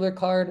particular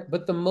card,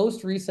 but the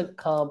most recent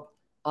comp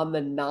on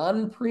the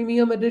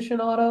non-premium edition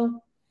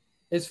auto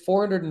is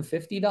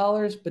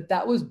 $450, but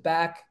that was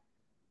back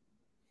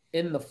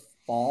in the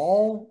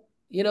fall,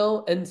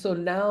 and so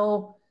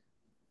now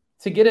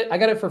to get it, I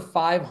got it for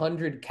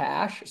 $500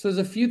 cash. So there's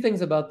a few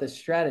things about this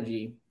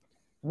strategy.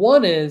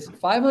 One is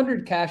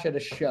 $500 cash at a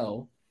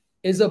show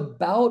is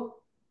about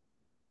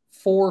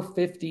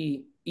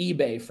 $450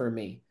 eBay for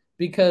me,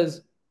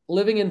 because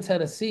living in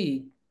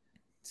Tennessee,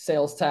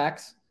 sales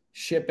tax,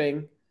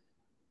 shipping,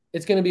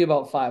 it's going to be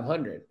about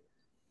 $500.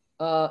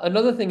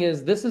 Another thing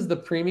is this is the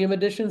premium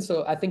edition,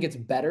 so I think it's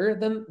better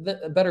than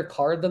a better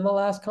card than the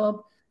last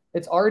comp.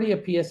 It's already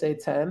a PSA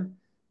 10.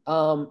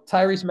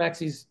 Tyrese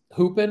Maxey's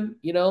hooping,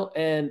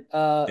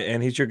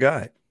 and he's your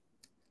guy.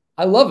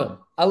 I love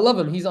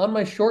him. He's on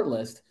my short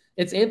list.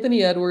 It's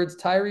Anthony Edwards,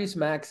 Tyrese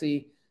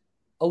Maxey,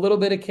 a little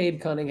bit of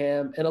Cade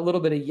Cunningham, and a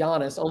little bit of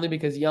Giannis, only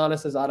because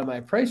Giannis is out of my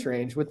price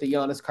range with the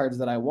Giannis cards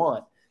that I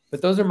want.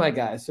 But those are my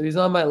guys. So he's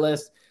on my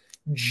list.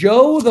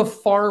 Joe the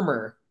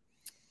Farmer,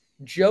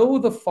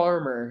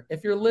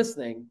 if you're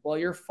listening while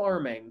you're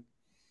farming,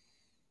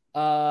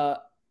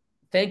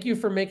 thank you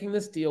for making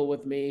this deal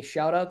with me.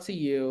 Shout out to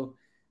you.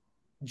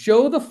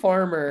 Joe the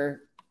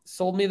Farmer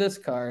sold me this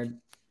card.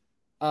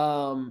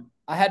 I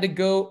had to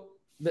go.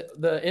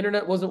 The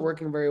internet wasn't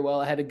working very well.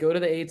 I had to go to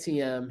the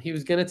ATM. He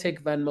was going to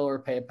take Venmo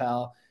or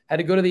PayPal. Had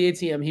to go to the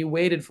ATM. He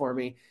waited for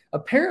me.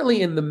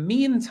 Apparently, in the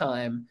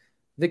meantime,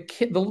 the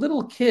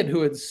little kid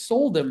who had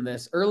sold him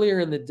this earlier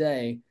in the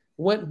day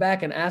went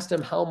back and asked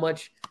him how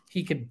much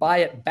he could buy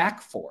it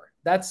back for.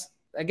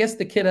 I guess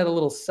the kid had a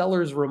little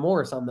seller's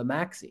remorse on the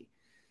Maxey.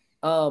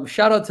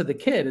 Shout out to the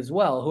kid as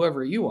well,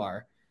 whoever you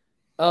are.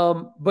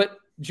 But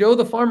Joe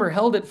the Farmer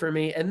held it for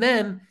me, and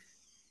then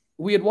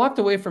we had walked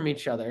away from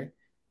each other,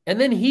 and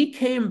then he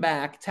came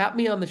back, tapped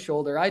me on the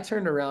shoulder. I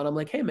turned around. I'm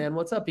like, "Hey, man,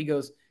 what's up?" He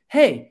goes,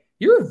 "Hey,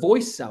 your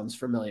voice sounds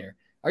familiar.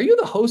 Are you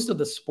the host of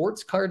the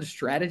Sports Card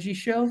Strategy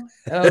Show?"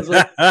 And I was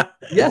like,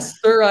 "Yes,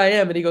 sir, I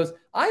am." And he goes,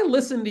 "I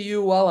listen to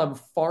you while I'm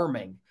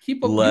farming.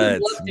 Keep up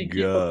the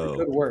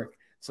good work."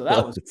 So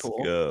that was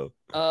cool. Go.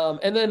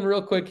 And then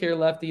real quick here,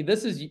 Lefty,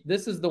 this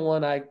is the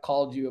one I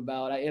called you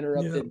about. I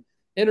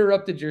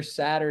interrupted your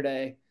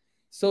Saturday.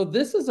 So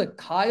this is a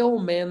Kyle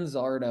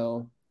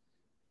Manzardo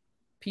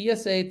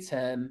PSA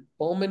 10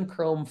 Bowman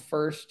Chrome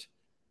first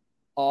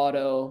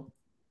auto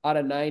out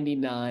of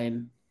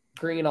 99,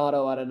 green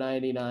auto out of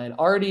 99,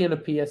 already in a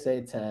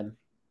PSA 10.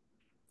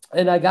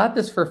 And I got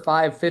this for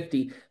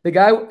 550. The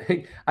guy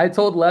I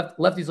told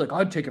Lefty's like,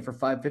 I'd take it for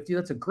 550.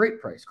 That's a great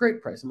price.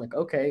 Great price. I'm like,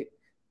 okay,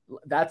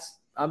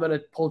 I'm gonna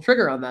pull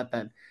trigger on that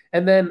then.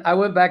 And then I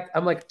went back.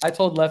 I'm like, I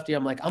told Lefty,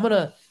 I'm like, I'm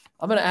gonna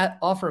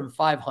offer him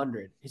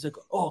 500. He's like,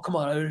 oh, come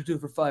on, I gotta do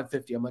it for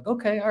 550. I'm like,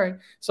 okay, all right.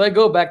 So I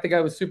go back. The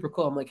guy was super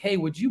cool. I'm like, hey,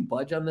 would you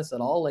budge on this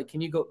at all? Like,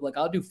 can you go? Like,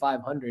 I'll do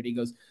 500. He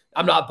goes,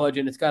 I'm not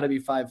budging. It's got to be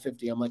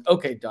 550. I'm like,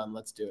 okay, done.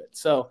 Let's do it.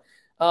 So,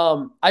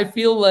 I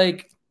feel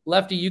like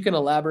Lefty, you can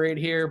elaborate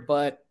here,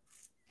 but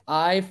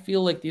I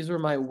feel like these were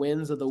my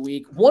wins of the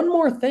week. One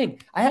more thing,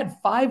 I had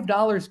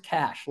 $5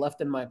 cash left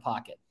in my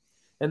pocket,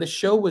 and the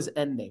show was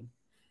ending.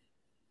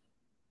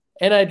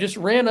 And I just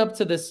ran up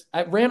to this.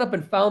 I ran up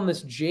and found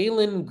this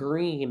Jalen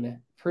Green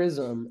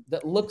prism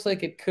that looks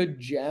like it could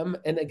gem.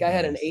 And the guy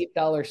had an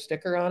 $8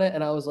 sticker on it.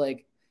 And I was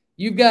like,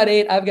 you've got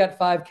 8, I've got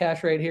 5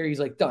 cash right here. He's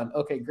like, done.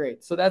 Okay,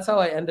 great. So that's how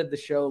I ended the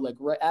show, like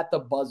right at the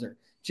buzzer.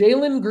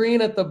 Jalen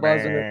Green at the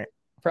buzzer.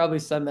 Probably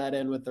send that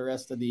in with the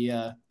rest of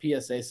the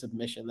PSA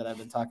submission that I've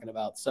been talking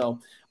about.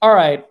 So, all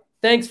right.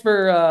 Thanks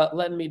for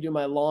letting me do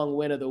my long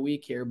win of the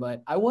week here.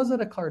 But I was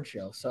at a card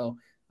show, so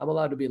I'm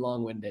allowed to be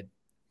long-winded.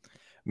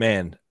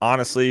 Man,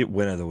 honestly,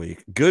 win of the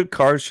week. Good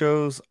card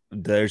shows,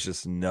 there's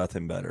just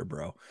nothing better,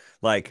 bro.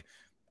 Like,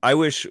 I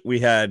wish we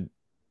had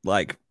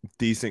like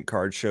decent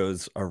card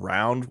shows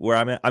around where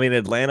I'm at. I mean,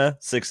 Atlanta,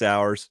 6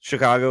 hours,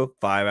 Chicago,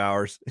 5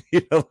 hours,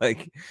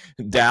 like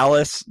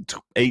Dallas,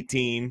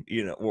 18,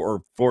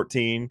 or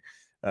 14.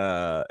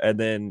 And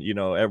then,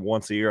 every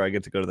once a year I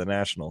get to go to the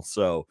National.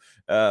 So,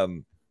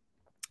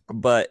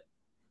 but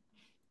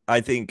I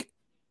think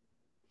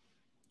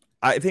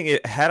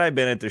had I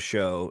been at the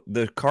show,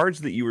 the cards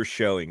that you were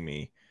showing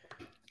me,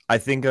 I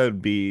think I would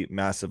be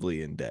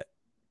massively in debt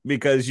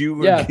because you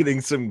were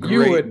getting some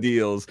great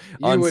deals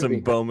on some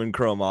Bowman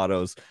Chrome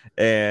autos,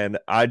 and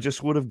I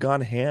just would have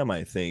gone ham.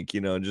 I think,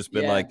 just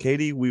been like,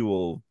 Katie, we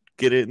will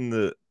get it in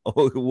the.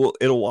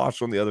 It'll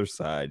wash on the other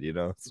side,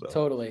 So.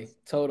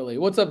 Totally.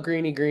 What's up,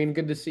 Greeny Green?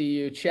 Good to see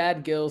you.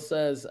 Chad Gill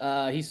says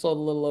he sold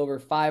a little over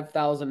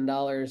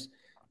 $5,000.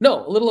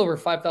 No, a little over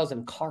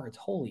 5,000 cards.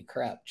 Holy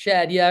crap.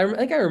 Chad, yeah, I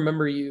think I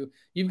remember you.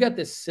 You've got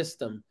this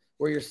system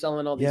where you're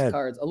selling all these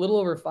cards. A little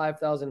over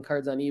 5,000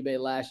 cards on eBay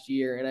last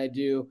year, and I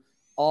do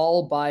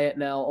all buy it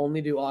now, only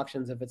do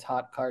auctions if it's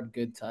hot card,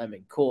 good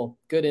timing. Cool.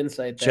 Good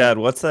insight there. Chad,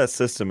 what's that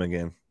system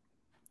again?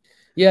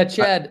 Yeah,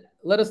 Chad,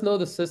 let us know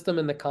the system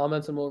in the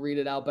comments and we'll read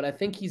it out. But I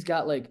think he's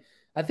got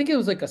I think it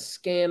was like a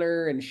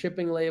scanner and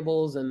shipping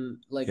labels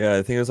and like. Yeah,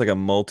 I think it was like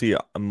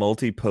a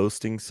multi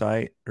posting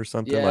site or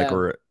something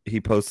or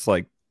he posts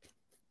like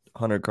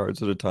 100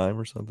 cards at a time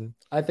or something.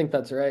 I think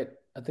that's right.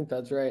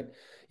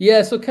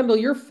 Yeah. So Kendall,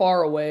 you're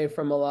far away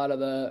from a lot of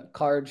the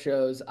card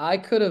shows. I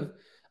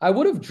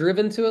would have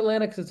driven to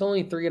Atlanta because it's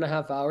only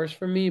 3.5 hours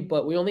from me,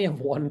 but we only have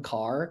one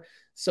car.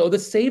 So the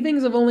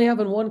savings of only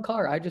having one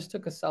car, I just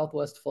took a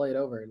Southwest flight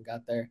over and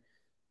got there.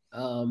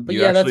 But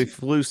you actually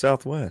flew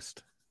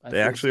Southwest. They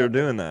actually are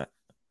doing that.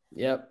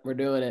 Yep, we're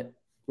doing it.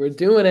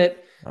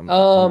 I'm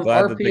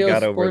glad that they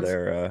got over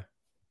there.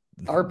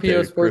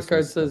 RPO Sports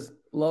Card says,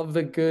 love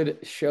the good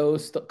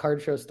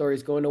card show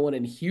stories. Going to one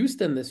in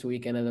Houston this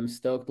weekend, and I'm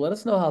stoked. Let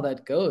us know how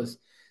that goes,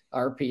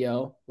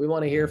 RPO. We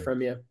want to hear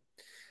from you.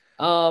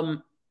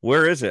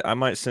 Where is it? I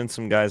might send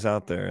some guys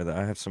out there. That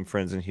I have some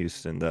friends in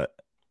Houston that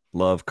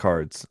love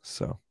cards.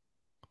 So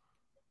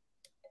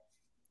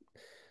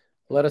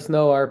let us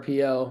know,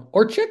 RPO.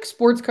 Or check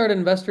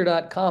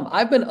sportscardinvestor.com.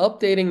 I've been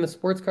updating the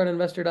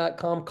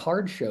sportscardinvestor.com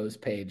card shows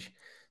page.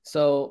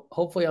 So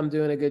hopefully I'm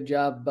doing a good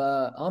job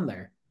on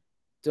there.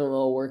 Doing a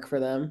little work for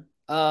them.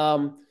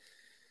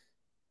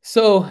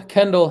 So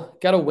Kendall,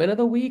 got a win of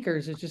the week, or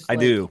is it just? I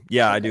do.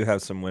 Yeah, okay. I do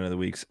have some win of the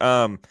weeks.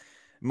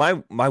 My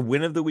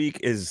win of the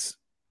week is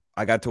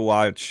I got to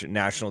watch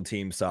national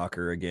team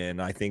soccer again.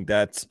 I think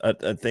that's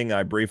a thing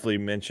I briefly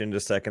mentioned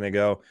a second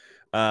ago.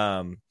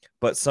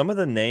 But some of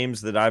the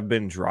names that I've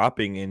been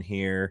dropping in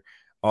here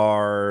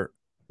are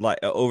like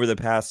over the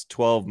past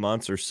 12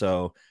 months or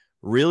so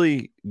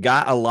really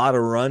got a lot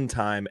of run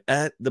time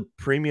at the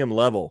premium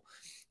level.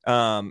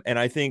 And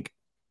I think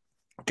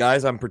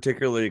guys I'm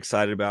particularly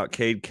excited about,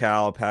 Cade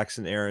Cowell,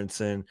 Paxton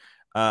Aronson,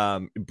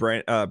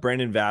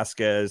 Brandon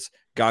Vasquez,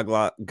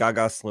 Gaga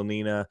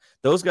Slonina,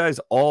 those guys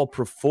all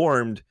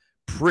performed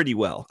pretty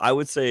well. I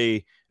would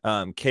say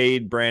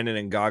Cade, Brandon,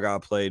 and Gaga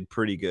played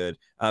pretty good.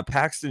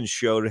 Paxton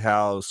showed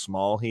how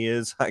small he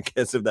is, I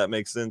guess, if that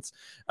makes sense.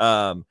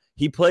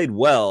 He played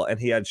well, and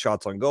he had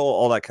shots on goal,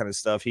 all that kind of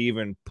stuff. He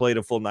even played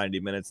a full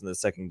 90 minutes in the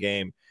second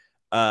game.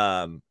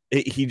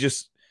 He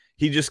just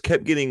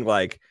kept getting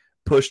like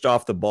pushed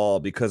off the ball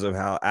because of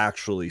how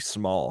actually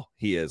small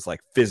he is,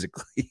 like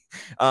physically,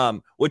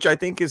 which I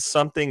think is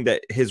something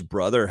that his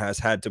brother has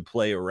had to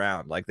play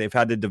around. Like they've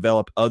had to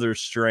develop other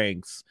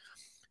strengths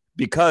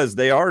because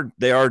they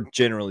are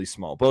generally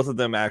small. Both of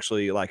them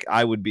actually, like,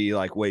 I would be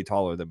like way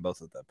taller than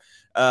both of them.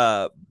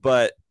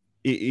 But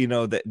you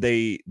know that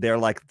they're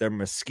like they're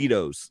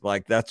mosquitoes.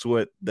 Like that's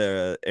what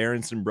the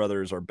Aronson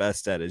brothers are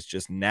best at, is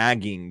just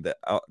nagging the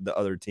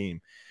other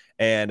team.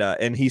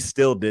 And he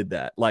still did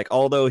that. Like,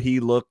 although he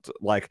looked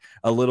like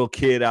a little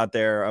kid out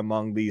there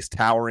among these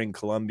towering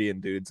Colombian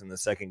dudes in the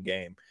second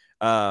game.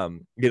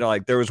 You know,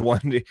 like there was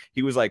one,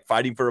 he was like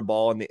fighting for a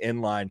ball in the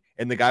end line,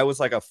 and the guy was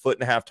like a foot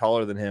and a half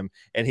taller than him,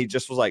 and he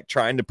just was like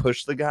trying to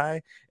push the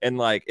guy, and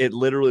like it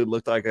literally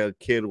looked like a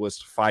kid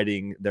was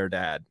fighting their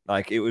dad.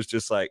 Like it was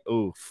just like,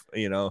 oof,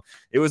 you know,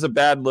 it was a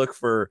bad look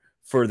for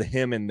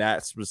him in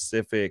that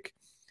specific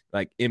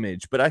like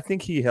image. But I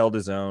think he held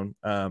his own,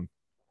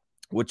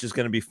 which is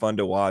going to be fun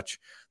to watch.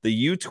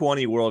 The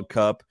U20 World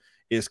Cup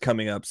is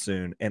coming up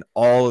soon, and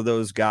all of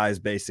those guys,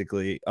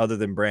 basically, other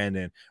than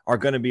Brandon, are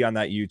going to be on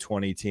that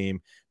U20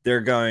 team.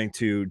 They're going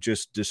to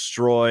just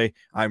destroy.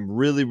 I'm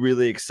really,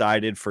 really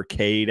excited for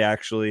Cade,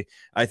 actually.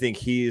 I think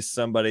he is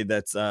somebody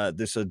that's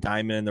this a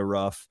diamond in the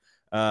rough.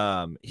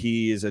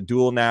 He is a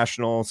dual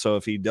national, so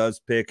if he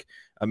does pick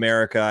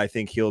America, I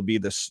think he'll be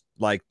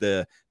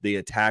the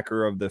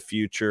attacker of the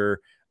future.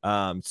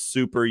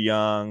 Super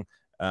young.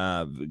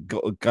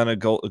 Gonna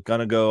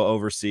go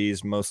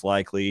overseas most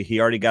likely. He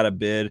already got a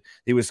bid.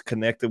 He was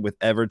connected with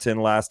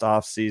Everton last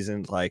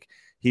offseason. Like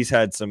he's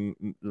had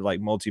some like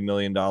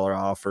multi-million-dollar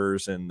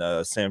offers, and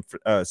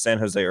San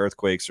Jose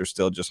Earthquakes are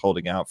still just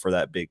holding out for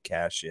that big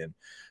cash in.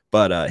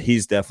 But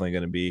he's definitely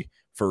going to be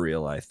for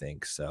real, I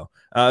think. So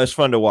it's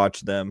fun to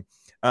watch them.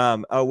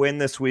 A win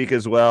this week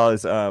as well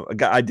is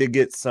I did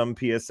get some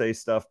PSA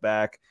stuff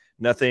back.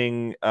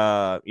 Nothing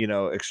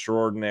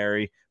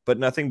extraordinary, but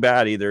nothing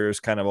bad either. It's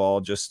kind of all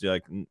just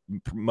like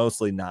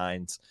mostly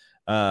nines,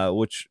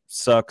 which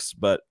sucks,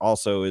 but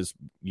also is,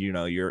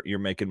 you're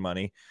making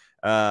money.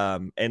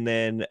 And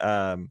then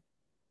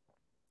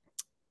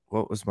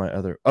what was my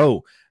other?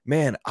 Oh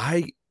man,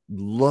 I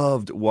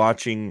loved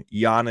watching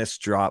Giannis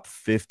drop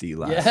 50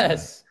 last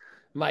night.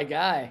 My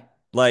guy.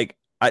 Like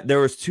there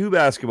was 2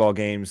 basketball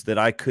games that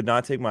I could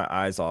not take my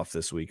eyes off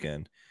this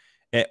weekend.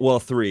 Well,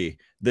 3.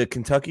 The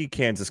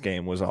Kentucky-Kansas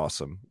game was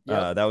awesome.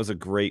 Yep. That was a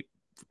great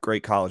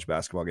college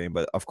basketball game,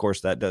 but of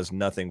course that does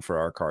nothing for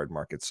our card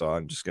market, so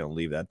I'm just going to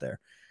leave that there.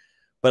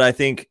 But I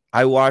think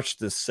I watched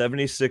the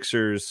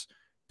 76ers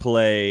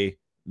play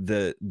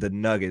the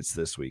Nuggets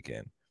this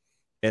weekend,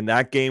 and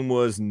that game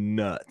was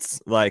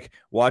nuts. Like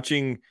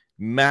watching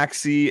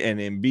Maxey and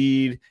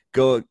Embiid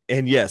go,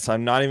 and yes,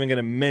 I'm not even going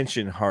to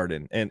mention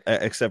Harden, and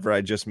except for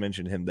I just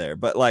mentioned him there,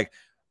 but like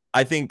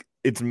I think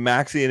it's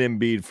Maxey and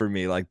Embiid for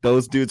me. Like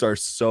those dudes are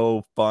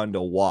so fun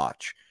to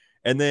watch.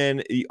 And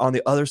then on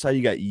the other side,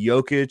 you got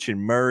Jokic and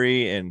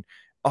Murray, and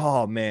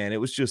oh man, it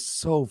was just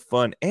so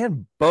fun.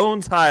 And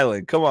Bones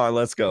Highland, come on,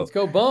 let's go. Let's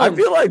go, Bones. I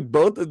feel like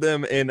both of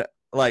them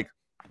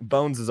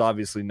Bones is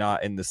obviously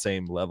not in the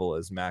same level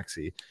as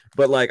Maxey,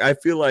 but like I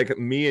feel like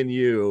me and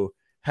you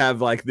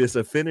have like this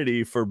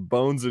affinity for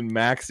Bones and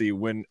Maxey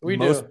when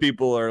most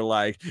people are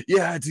like,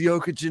 yeah, it's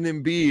Jokic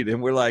and Embiid.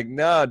 And we're like,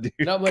 nah, dude,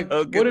 and I'm like,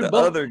 go get the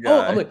other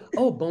guy. I'm like,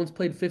 Bones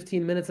played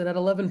 15 minutes and had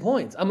 11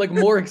 points. I'm like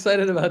more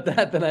excited about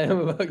that than I am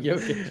about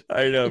Jokic.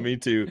 I know, me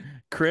too.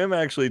 Krim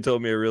actually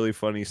told me a really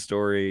funny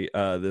story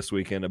this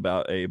weekend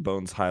about a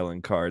Bones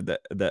Highland card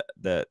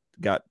that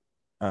got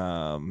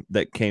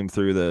that came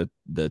through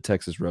the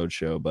Texas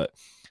Roadshow, but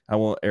I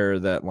won't air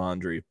that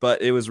laundry.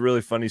 But it was a really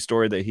funny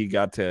story that he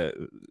got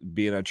to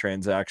be in a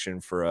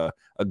transaction for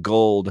a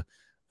gold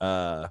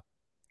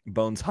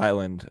Bones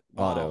Highland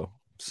auto.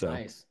 So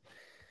nice.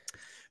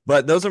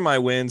 But those are my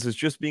wins. It's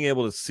just being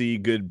able to see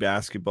good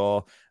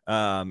basketball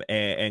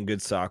and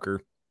good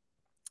soccer.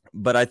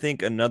 But I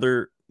think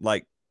another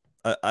like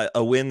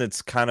a win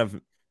that's kind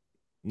of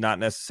not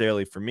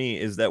necessarily for me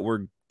is that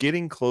we're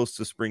getting close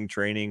to spring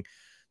training.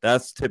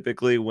 That's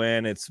typically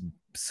when it's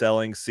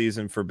selling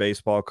season for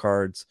baseball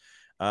cards.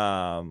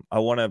 I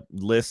want to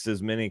list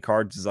as many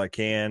cards as I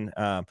can.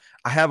 I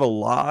have a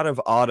lot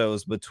of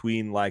autos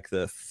between like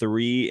the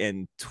 $3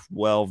 and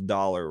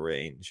 $12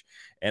 range,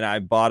 and I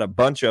bought a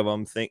bunch of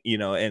them.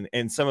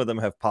 And some of them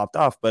have popped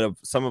off, but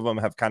some of them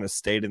have kind of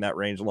stayed in that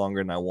range longer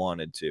than I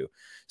wanted to.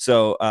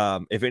 So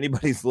if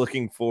anybody's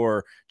looking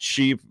for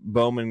cheap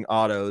Bowman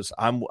autos,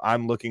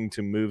 I'm looking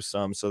to move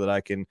some so that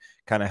I can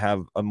kind of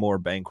have a more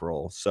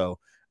bankroll. So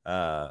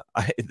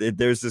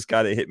there's this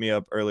guy that hit me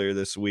up earlier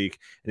this week,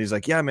 and he's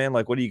like, yeah man,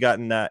 like what do you got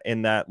in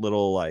that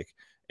little like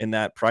in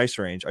that price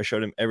range? I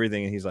showed him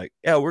everything, and he's like,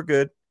 yeah, we're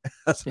good. I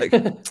was like,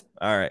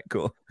 all right,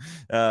 cool.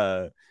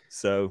 But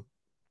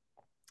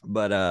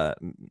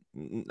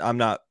I'm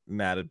not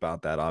mad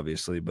about that,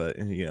 obviously, but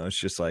it's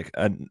just like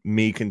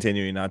me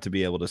continuing not to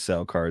be able to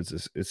sell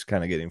cards is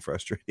kind of getting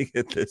frustrating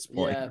at this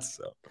point. Yeah.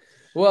 So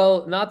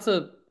well, not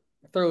to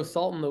throw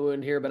salt in the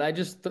wound here, but I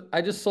just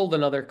sold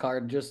another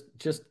card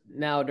just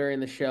now during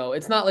the show.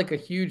 It's not like a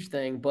huge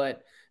thing,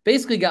 but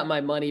basically got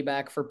my money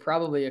back for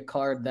probably a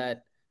card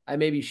that I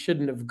maybe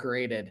shouldn't have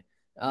graded.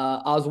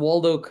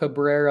 Oswaldo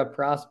Cabrera,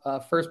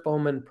 first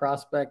Bowman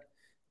prospect,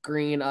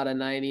 green out of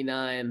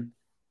 99,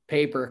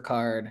 paper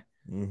card.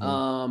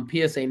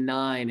 PSA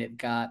 9 it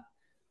got,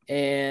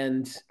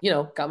 and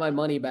got my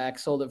money back,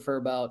 sold it for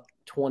about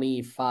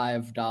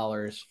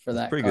 $25 for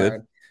that pretty card.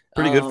 good.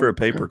 Pretty good for a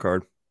paper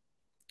card.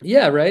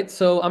 Yeah, right.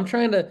 So I'm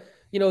trying to,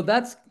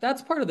 that's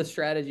part of the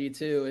strategy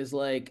too, is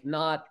like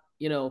not,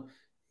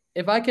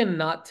 if I can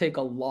not take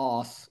a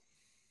loss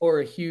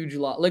or a huge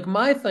loss. Like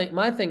my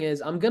thing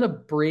is I'm going to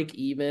break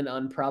even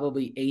on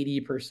probably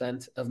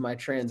 80% of my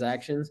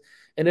transactions.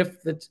 And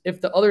if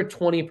the other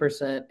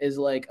 20% is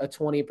like a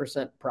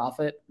 20%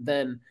 profit,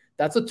 then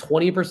that's a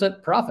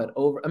 20% profit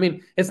over. I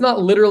mean, it's not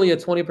literally a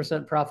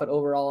 20% profit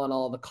overall on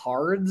all the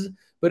cards,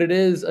 but it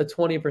is a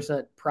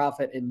 20%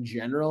 profit in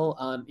general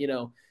on,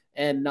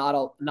 and not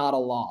a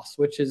loss,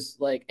 which is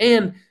like,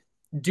 and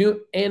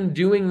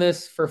doing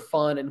this for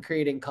fun and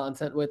creating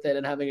content with it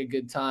and having a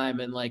good time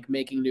and like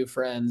making new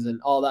friends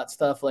and all that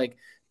stuff. Like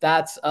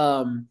that's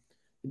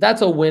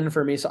a win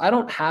for me. So I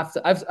don't have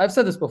to, I've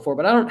said this before,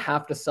 but I don't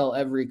have to sell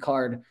every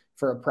card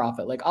for a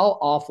profit. Like I'll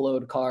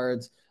offload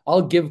cards.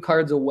 I'll give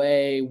cards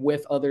away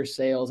with other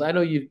sales. I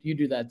know you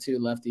do that too,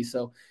 Lefty.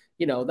 So,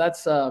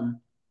 that's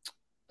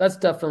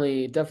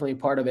definitely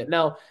part of it.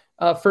 Now,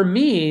 for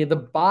me,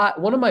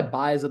 one of my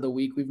buys of the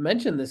week, we've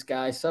mentioned this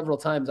guy several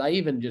times. I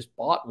even just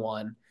bought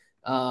one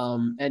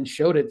and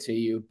showed it to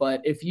you.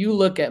 But if you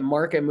look at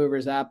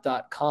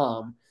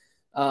marketmoversapp.com,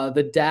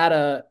 the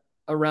data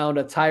around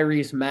a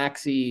Tyrese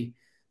Maxey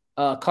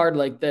card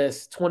like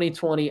this,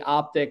 2020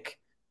 Optic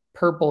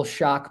Purple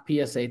Shock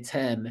PSA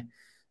 10,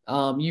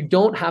 you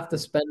don't have to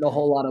spend a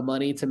whole lot of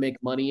money to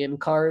make money in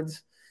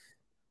cards.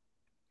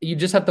 You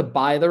just have to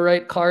buy the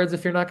right cards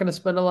if you're not going to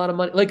spend a lot of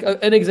money. Like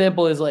an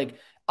example is like,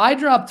 I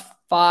dropped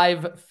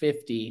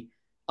 $550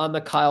 on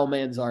the Kyle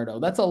Manzardo.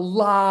 That's a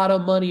lot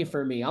of money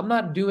for me. I'm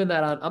not doing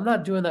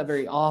that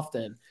very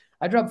often.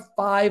 I dropped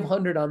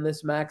 $500 on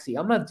this Maxey.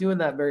 I'm not doing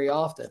that very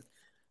often.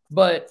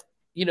 But,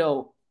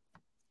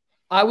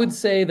 I would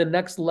say the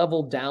next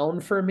level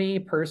down for me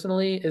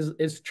personally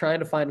is trying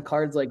to find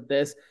cards like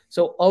this.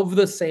 So of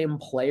the same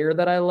player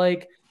that I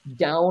like,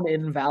 down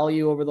in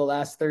value over the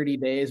last 30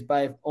 days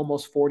by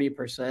almost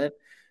 40%.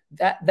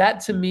 That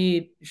to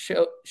me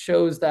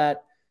shows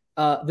that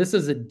this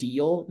is a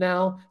deal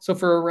now. So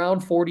for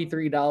around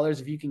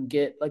 $43, if you can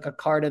get like a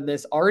card in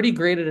this already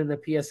graded in a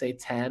PSA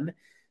 10,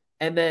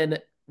 and then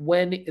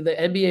when the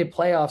NBA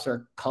playoffs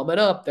are coming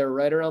up, they're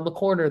right around the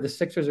corner. The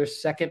Sixers are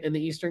second in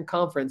the Eastern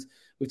Conference.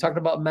 We talked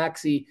about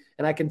Maxey,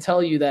 and I can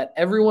tell you that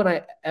everyone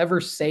I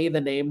ever say the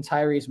name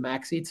Tyrese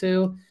Maxey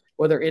to,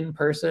 whether in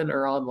person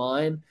or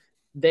online,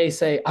 they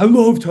say, I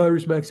love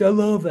Tyrese Maxey. I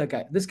love that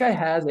guy. This guy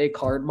has a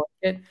card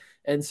market.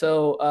 And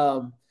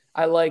so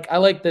I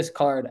like this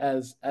card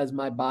as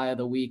my buy of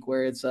the week,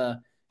 where it's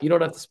you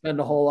don't have to spend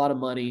a whole lot of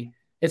money.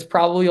 It's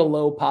probably a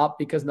low pop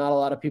because not a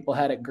lot of people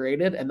had it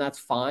graded, and that's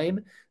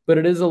fine. But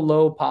it is a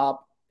low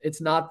pop. It's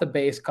not the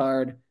base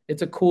card.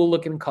 It's a cool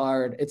looking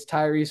card. It's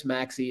Tyrese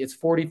Maxey. It's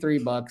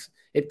 $43.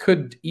 It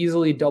could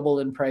easily double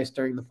in price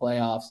during the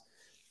playoffs.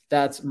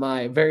 That's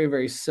my very,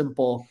 very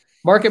simple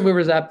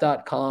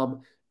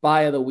marketmoversapp.com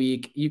buy of the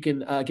week. You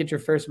can get your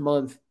first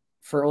month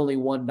for only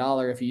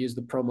 $1 if you use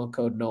the promo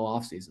code no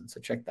offseason. So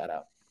check that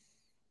out.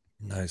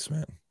 Nice,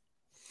 man.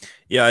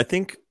 Yeah, I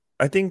think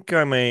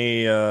I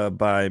may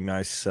buy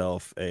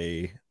myself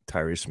a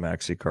Tyrese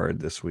Maxey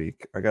card this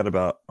week. I got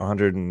about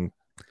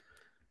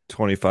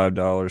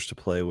 $125 to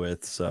play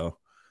with, so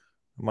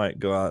I might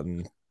go out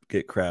and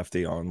get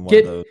crafty on one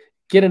of those.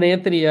 Get an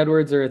Anthony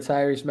Edwards or a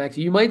Tyrese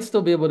Maxey. You might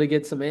still be able to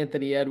get some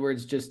Anthony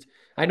Edwards. Just,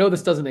 I know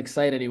this doesn't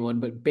excite anyone,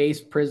 but base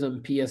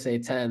Prism PSA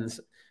 10s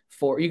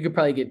you could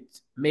probably get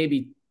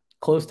maybe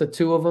close to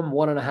 2 of them,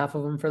 1.5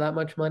 of them for that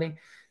much money.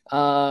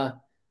 Ryan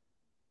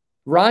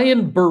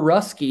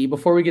Borusky,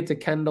 before we get to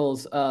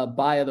Kendall's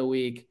buy of the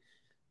week,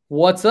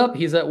 what's up?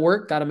 He's at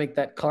work. Got to make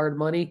that card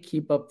money.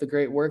 Keep up the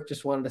great work.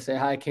 Just wanted to say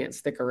hi. Can't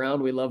stick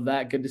around. We love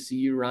that. Good to see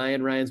you,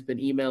 Ryan. Ryan's been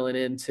emailing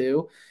in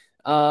too.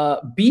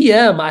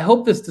 BM, I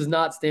hope this does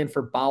not stand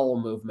for bowel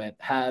movement,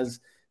 has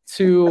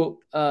 2,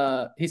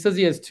 he says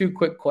he has 2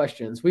 quick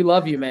questions. We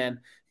love you, man.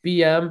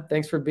 BM,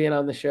 thanks for being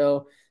on the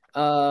show.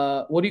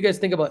 What do you guys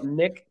think about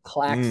Nick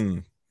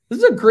Claxton? This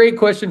is a great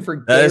question for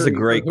Gary. That is a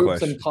great Hoops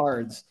question. And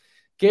Cards.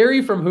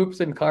 Gary from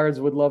Hoops and Cards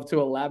would love to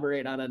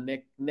elaborate on a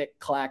Nick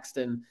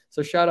Claxton.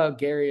 So shout out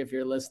Gary if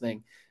you're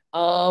listening.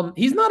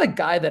 He's not a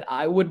guy that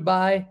I would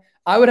buy.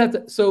 I would have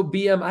to. So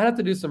BM, I'd have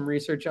to do some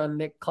research on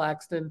Nick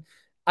Claxton.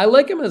 I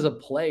like him as a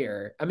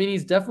player. I mean,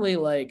 he's definitely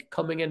like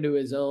coming into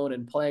his own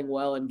and playing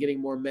well and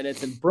getting more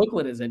minutes. And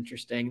Brooklyn is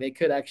interesting. They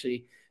could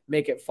actually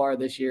make it far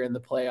this year in the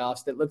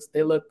playoffs. They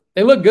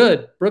look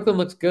good. Brooklyn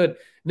looks good.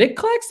 Nick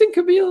Claxton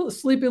could be a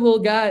sleepy little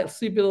guy,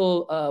 sleepy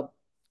little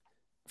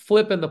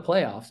flip in the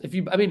playoffs.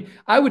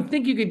 I would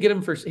think you could get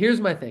him for. Here's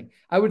my thing.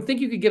 I would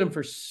think you could get him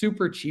for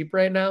super cheap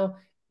right now.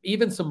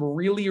 Even some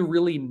really,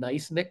 really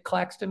nice Nick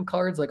Claxton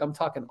cards, like I'm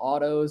talking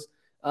autos,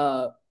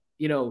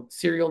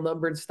 serial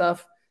numbered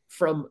stuff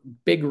from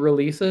big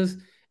releases.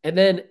 And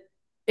then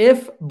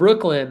if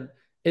Brooklyn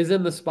is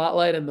in the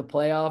spotlight in the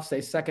playoffs, say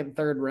second,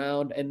 third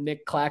round, and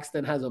Nick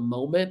Claxton has a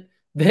moment,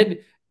 then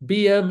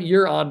BM,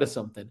 you're onto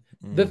something.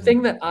 The Mm-hmm.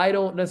 thing that I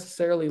don't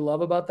necessarily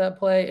love about that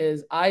play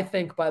is I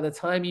think by the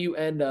time you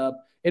end up,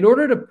 in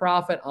order to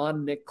profit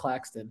on Nick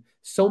Claxton,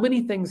 so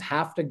many things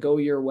have to go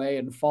your way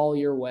and fall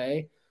your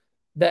way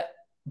that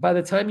by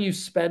the time you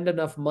spend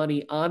enough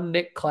money on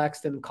Nick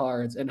Claxton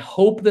cards and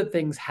hope that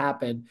things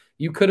happen,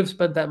 you could have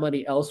spent that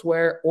money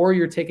elsewhere or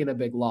you're taking a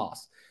big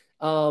loss.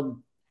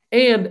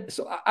 And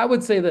so I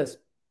would say this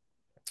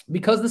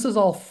because this is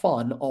all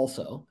fun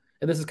also,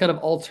 and this is kind of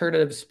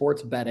alternative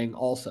sports betting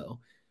also.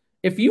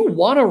 If you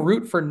want to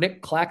root for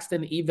Nick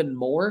Claxton even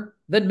more,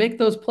 then make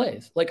those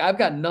plays. Like I've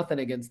got nothing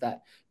against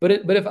that. But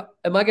if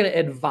am I going to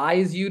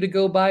advise you to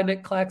go buy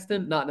Nick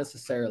Claxton? Not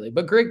necessarily.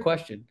 But great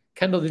question.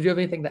 Kendall, did you have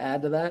anything to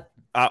add to that?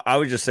 I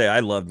would just say I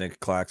love Nick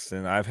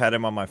Claxton. I've had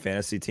him on my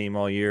fantasy team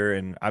all year,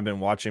 and I've been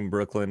watching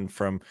Brooklyn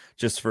from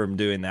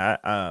doing that.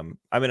 I'm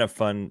in a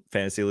fun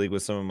fantasy league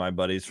with some of my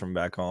buddies from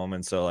back home,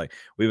 and so like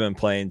we've been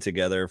playing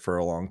together for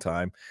a long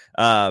time.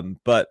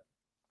 But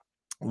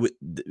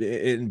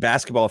in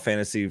basketball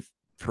fantasy,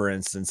 for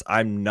instance,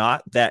 I'm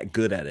not that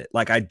good at it.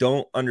 Like I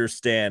don't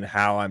understand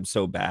how I'm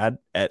so bad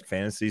at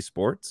fantasy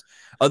sports,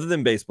 other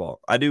than baseball.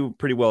 I do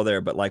pretty well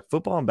there, but like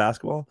football and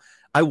basketball,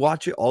 I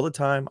watch it all the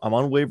time. I'm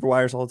on waiver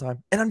wires all the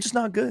time, and I'm just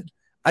not good.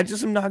 I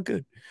just am not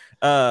good.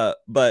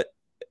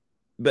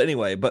 But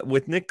anyway, but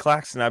with Nick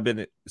Claxton, I've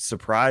been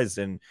surprised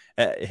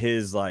at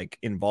his like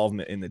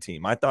involvement in the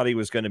team. I thought he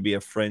was going to be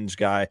a fringe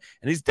guy,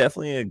 and he's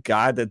definitely a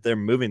guy that they're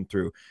moving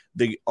through.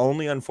 The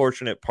only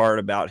unfortunate part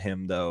about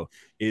him, though,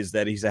 is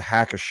that he's a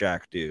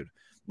hack-a-shack dude.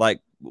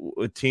 Like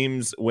with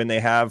teams, when they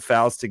have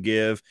fouls to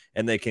give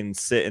and they can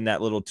sit in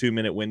that little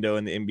 2-minute window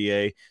in the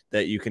NBA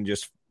that you can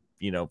just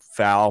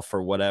foul for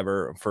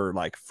whatever for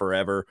like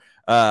forever.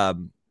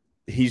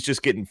 He's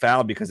just getting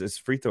fouled because his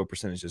free throw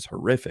percentage is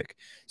horrific.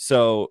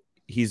 So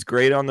he's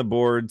great on the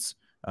boards.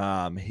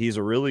 He's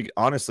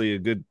honestly a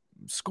good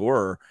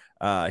scorer.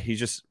 He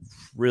just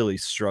really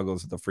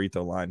struggles at the free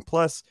throw line.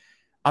 Plus,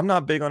 I'm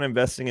not big on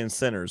investing in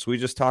centers. We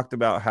just talked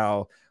about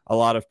how a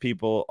lot of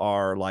people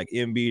are like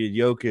Embiid and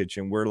Jokic,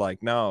 and we're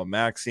like, no,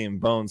 Maxey and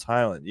Bones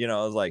Highland.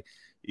 I was like,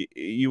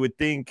 you would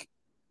think.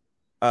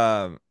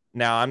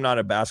 Now, I'm not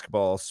a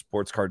basketball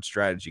sports card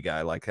strategy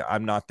guy. Like,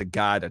 I'm not the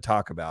guy to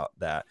talk about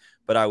that.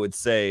 But I would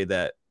say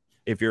that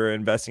if you're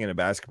investing in a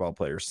basketball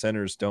player,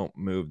 centers don't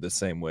move the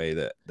same way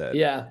that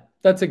Yeah,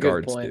 that's a good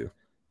guards point. do.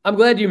 I'm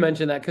glad you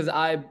mentioned that because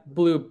I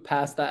blew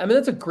past that. I mean,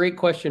 that's a great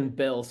question,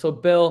 Bill. So,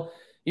 Bill,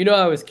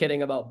 I was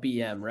kidding about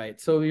BM, right?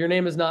 So, your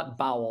name is not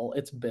Bowell,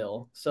 it's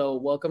Bill. So,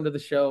 welcome to the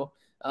show.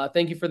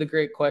 Thank you for the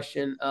great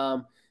question.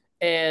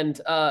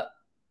 And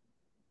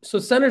so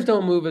centers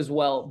don't move as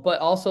well, but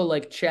also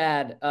like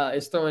Chad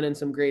is throwing in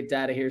some great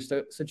data here.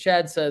 So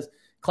Chad says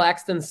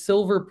Claxton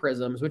Silver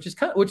Prisms, which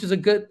is a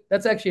good.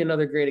 That's actually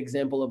another great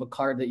example of a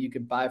card that you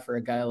could buy for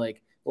a guy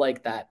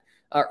like that.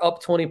 Are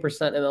up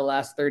 20% in the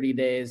last 30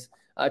 days.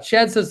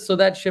 Chad says so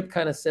that ship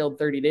kind of sailed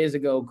 30 days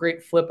ago.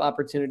 Great flip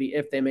opportunity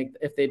if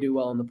they do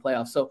well in the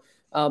playoffs. So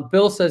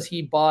Bill says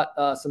he bought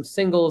some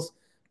singles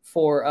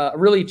for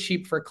really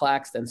cheap for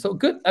Claxton. So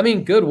good. I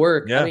mean, good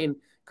work. Yeah. I mean.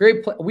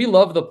 Great play. We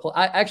love the play.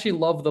 I actually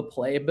love the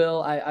play,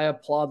 Bill. I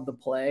applaud the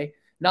play.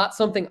 Not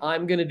something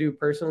I'm going to do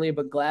personally,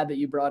 but glad that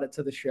you brought it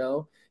to the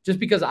show. Just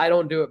because I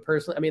don't do it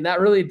personally. I mean, that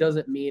really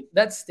doesn't mean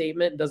that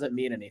statement doesn't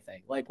mean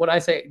anything. Like when I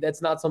say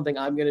that's not something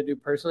I'm going to do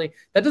personally,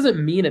 that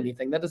doesn't mean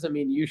anything. That doesn't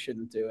mean you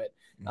shouldn't do it.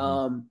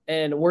 Mm-hmm.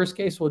 And worst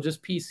case, we'll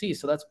just PC.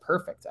 So that's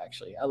perfect.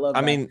 Actually, I love.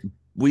 I mean,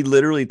 we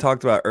literally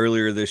talked about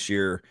earlier this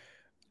year.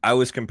 I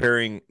was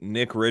comparing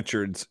Nick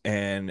Richards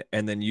and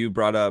then you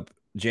brought up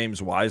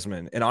James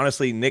Wiseman, and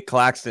honestly, Nick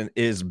Claxton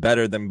is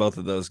better than both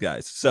of those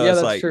guys. So yeah,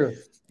 it's like, true.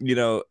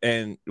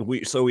 And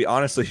we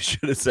honestly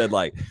should have said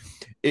like,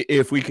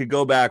 if we could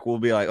go back, we'll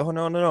be like, oh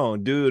no,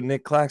 do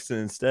Nick Claxton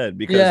instead,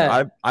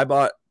 because I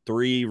bought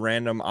 3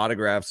 random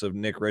autographs of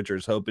Nick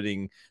Richards,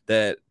 hoping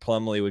that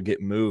Plumlee would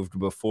get moved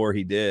before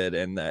he did,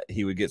 and that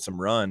he would get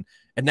some run.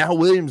 And now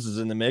Williams is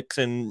in the mix,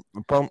 and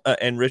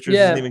Richards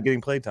isn't even getting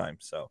play time.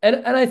 So, and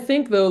I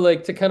think though,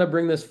 like to kind of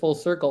bring this full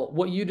circle,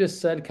 what you just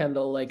said,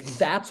 Kendall, like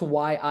that's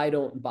why I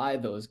don't buy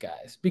those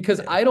guys, because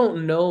I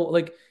don't know,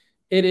 like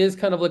it is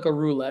kind of like a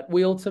roulette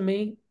wheel to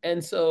me.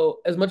 And so,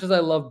 as much as I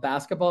love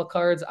basketball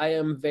cards, I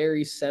am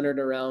very centered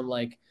around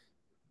like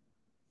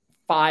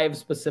 5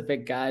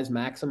 specific guys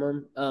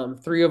maximum.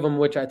 3 of them,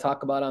 which I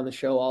talk about on the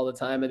show all the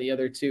time, and the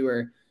other 2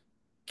 are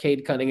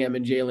Cade Cunningham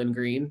and Jalen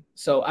Green.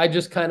 So I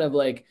just kind of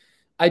like.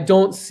 I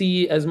don't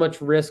see as much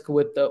risk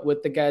with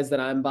the guys that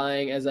I'm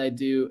buying as I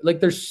do.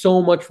 Like there's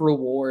so much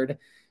reward,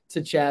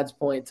 to Chad's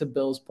point, to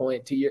Bill's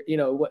point, to your,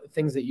 what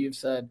things that you've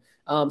said.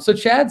 So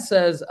Chad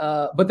says,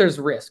 but there's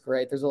risk,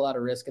 right? There's a lot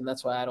of risk, and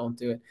that's why I don't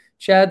do it.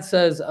 Chad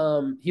says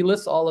he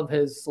lists all of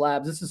his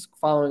slabs. This is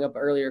following up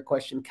an earlier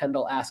question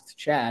Kendall asked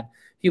Chad.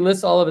 He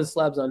lists all of his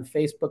slabs on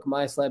Facebook,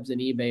 My Slabs,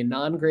 and eBay,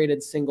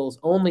 non-graded singles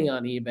only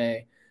on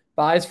eBay.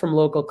 Buys from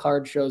local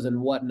card shows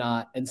and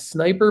whatnot, and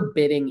sniper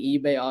bidding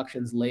eBay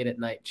auctions late at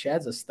night.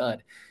 Chad's a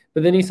stud.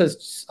 But then he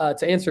says,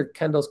 to answer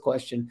Kendall's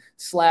question,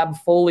 slab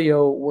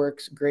folio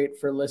works great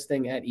for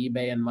listing at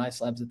eBay and My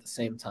Slabs at the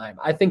same time.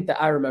 I think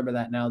that I remember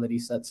that now that he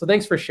said. So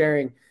thanks for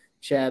sharing,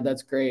 Chad.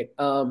 That's great.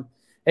 And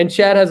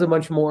Chad has a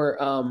bunch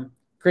more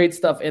great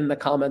stuff in the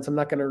comments. I'm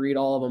not going to read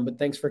all of them, but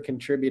thanks for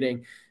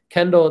contributing.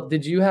 Kendall,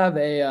 did you have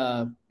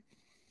a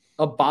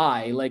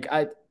buy? Like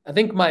I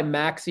think my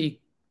Maxi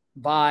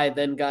buy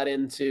then got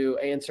into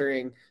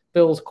answering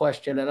Bill's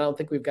question, and I don't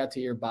think we've got to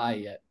your buy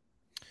yet.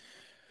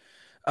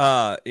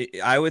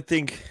 I would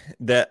think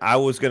that I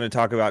was going to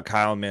talk about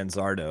Kyle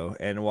Manzardo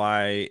and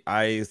why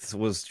I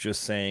was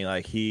just saying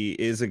like he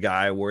is a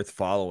guy worth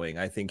following.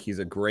 I think he's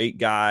a great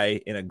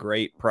guy in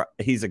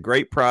he's a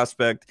great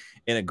prospect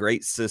in a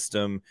great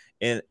system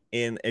and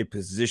in a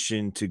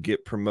position to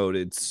get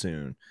promoted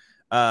soon.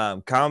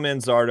 Kyle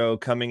Manzardo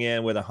coming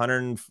in with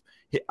 100.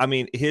 I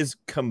mean, his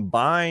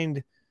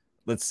combined.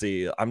 Let's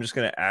see. I'm just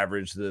going to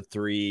average the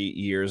 3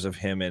 years of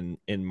him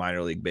in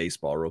minor league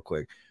baseball real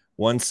quick.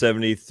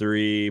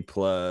 173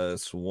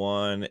 plus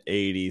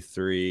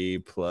 183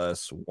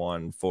 plus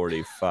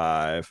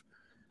 145.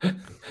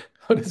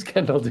 What is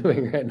Kendall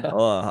doing right now?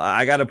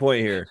 I got a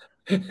point here.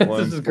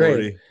 This is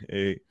great.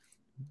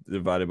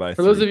 Divided by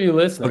For 3. those of you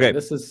listening, okay.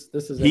 this is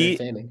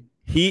entertaining.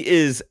 He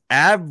is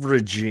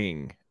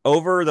averaging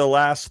over the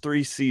last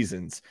 3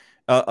 seasons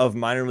of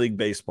minor league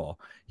baseball.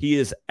 He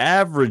is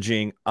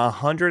averaging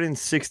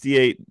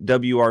 168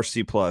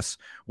 WRC plus,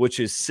 which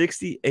is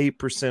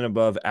 68%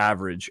 above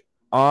average.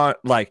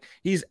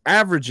 He's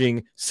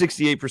averaging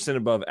 68%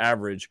 above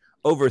average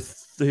over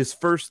his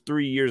first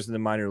 3 years in the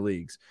minor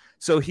leagues.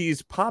 So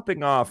he's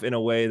popping off in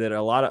a way that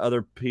a lot of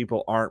other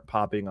people aren't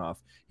popping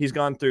off. He's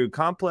gone through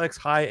complex,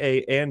 high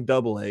A, and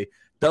double A.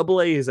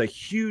 Double A is a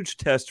huge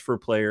test for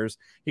players.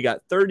 He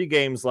got 30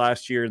 games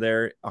last year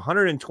there,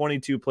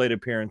 122 plate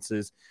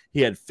appearances.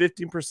 He had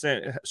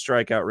 15%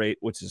 strikeout rate,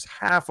 which is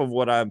half of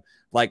what I'm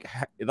like.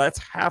 That's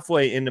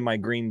halfway into my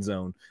green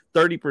zone.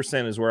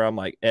 30% is where I'm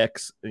like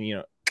X,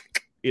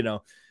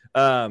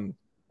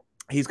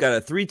 he's got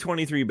a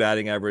 323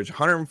 batting average,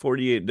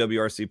 148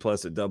 WRC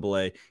plus at double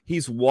A.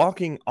 He's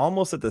walking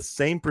almost at the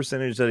same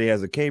percentage that he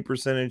has a K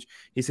percentage.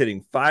 He's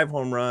hitting 5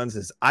 home runs.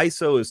 His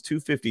ISO is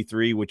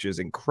 253, which is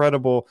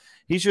incredible.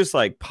 He's just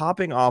like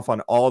popping off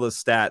on all the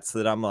stats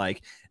that I'm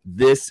like,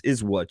 this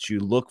is what you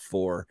look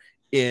for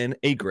in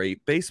a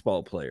great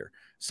baseball player.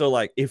 So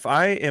like, if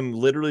I am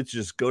literally to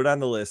just go down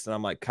the list and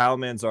I'm like Kyle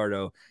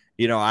Manzardo,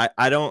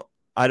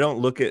 I don't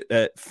look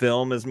at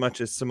film as much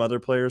as some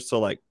other players. So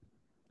like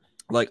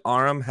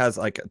Aram has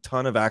like a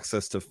ton of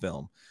access to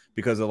film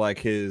because of like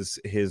his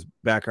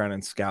background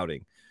in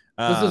scouting.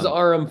 This is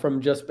Aram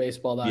from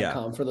justbaseball.com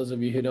yeah. for those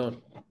of you who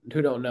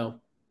don't know.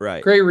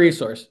 Right. Great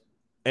resource.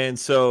 And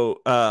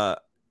so I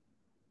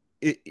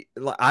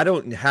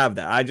don't have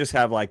that. I just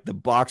have like the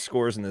box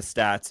scores and the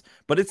stats,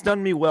 but it's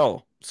done me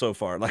well so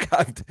far. Like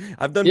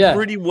I've done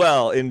pretty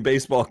well in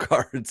baseball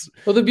cards.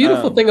 Well, the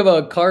beautiful thing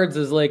about cards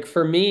is like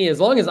for me,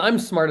 as long as I'm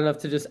smart enough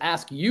to just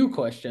ask you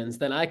questions,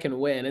 then I can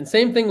win. And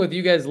same thing with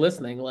you guys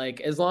listening. Like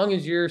as long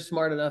as you're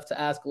smart enough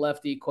to ask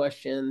Lefty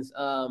questions,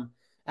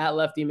 at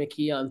Lefty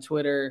McKee on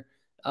Twitter,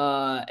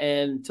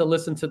 and to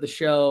listen to the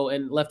show.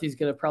 And Lefty's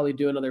going to probably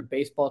do another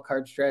baseball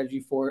card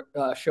strategy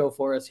show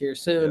for us here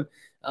soon.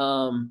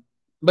 Yep.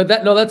 But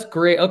that's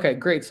great. Okay,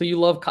 great.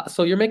 So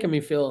so you're making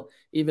me feel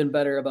even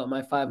better about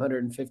my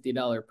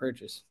 $550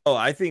 purchase. Oh,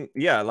 I think,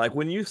 yeah. Like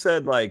when you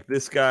said like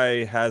this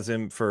guy has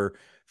him for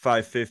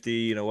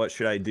 550, what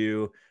should I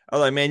do? I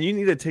was like, man, you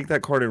need to take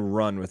that card and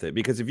run with it,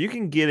 because if you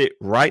can get it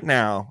right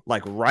now,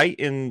 like right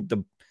in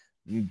the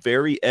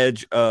very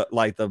edge,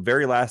 like the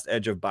very last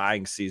edge of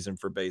buying season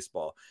for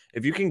baseball,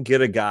 if you can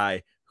get a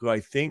guy who I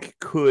think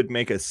could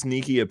make a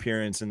sneaky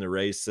appearance in the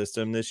Rays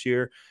system this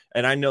year.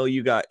 And I know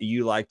you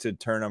like to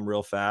turn them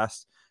real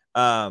fast.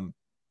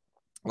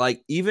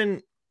 Like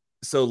even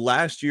so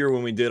last year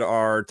when we did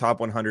our top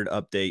 100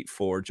 update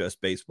for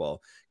Just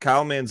Baseball,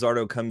 Kyle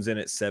Manzardo comes in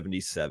at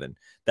 77.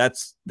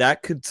 That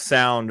could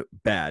sound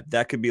bad.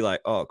 That could be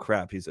like, oh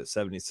crap, he's at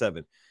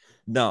 77.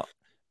 No,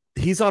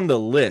 he's on the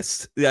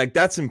list. Like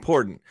that's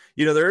important.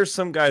 There are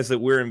some guys that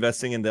we're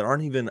investing in that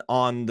aren't even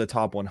on the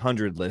top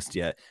 100 list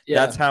yet. Yeah.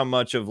 That's how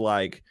much of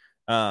like,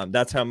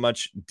 that's how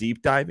much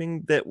deep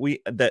diving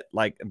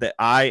that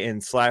I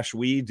and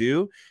we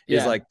do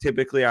is like,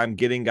 typically I'm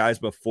getting guys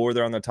before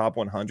they're on the top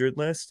 100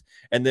 list.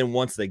 And then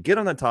once they get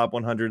on the top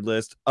 100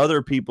 list,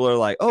 other people are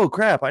like, oh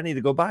crap, I need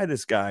to go buy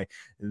this guy.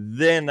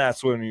 Then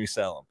that's when you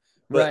sell him.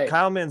 But right.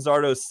 Kyle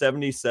Manzardo is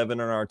 77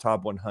 on our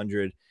top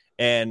 100.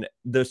 And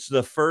the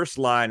first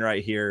line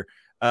right here,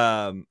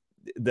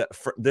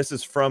 this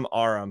is from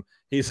Aram.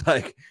 He's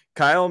like,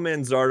 Kyle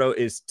Manzardo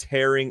is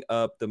tearing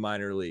up the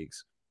minor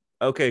leagues.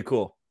 Okay,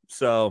 cool.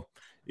 So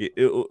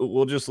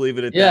we'll just leave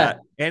it at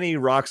that. And he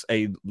rocks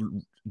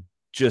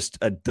just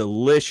a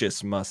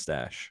delicious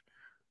mustache.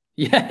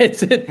 Yeah,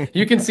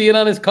 you can see it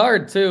on his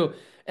card too.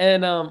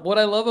 And what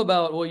I love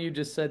about what you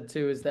just said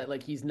too is that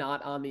like he's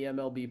not on the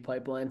MLB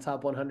pipeline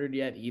top 100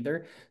 yet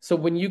either. So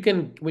when you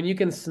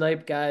can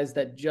snipe guys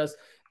that just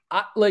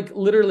like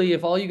literally,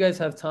 if all you guys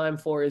have time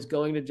for is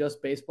going to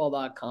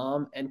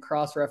justbaseball.com and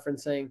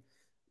cross-referencing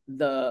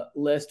the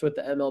list with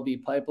the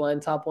MLB pipeline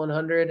top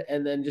 100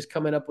 and then just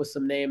coming up with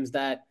some names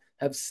that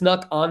have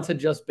snuck onto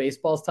Just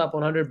Baseball's top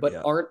 100 but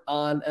aren't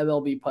on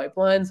MLB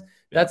pipelines,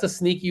 that's a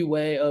sneaky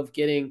way of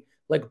getting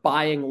like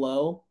buying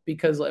low,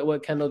 because like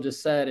what Kendall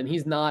just said, and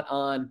he's not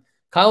on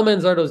Kyle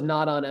Manzardo's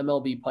not on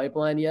MLB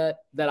pipeline yet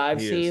that I've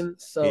seen.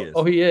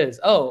 So he is.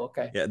 Oh,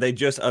 okay. Yeah, they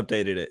just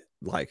updated it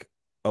like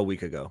a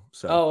week ago.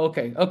 So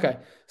okay.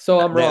 So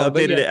I'm wrong.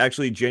 They updated it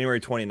actually January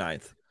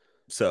 29th.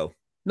 So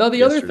no,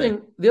 the other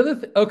thing,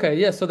 okay,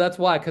 yeah, so that's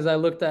why, because I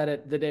looked at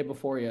it the day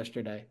before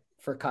yesterday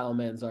for Kyle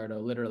Manzardo,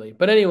 literally.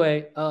 But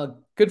anyway,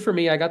 good for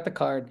me. I got the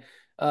card.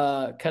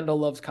 Kendall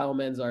loves Kyle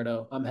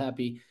Manzardo. I'm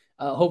happy.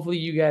 Hopefully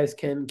you guys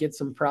can get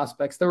some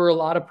prospects. There were a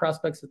lot of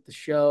prospects at the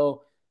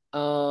show.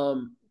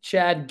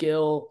 Chad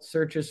Gill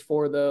searches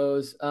for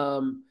those.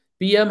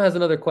 BM has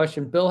another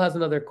question. Bill has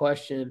another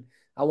question.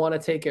 I want to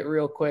take it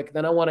real quick.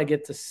 Then I want to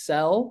get to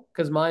sell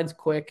because mine's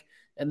quick.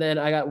 And then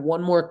I got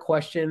one more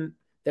question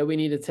that we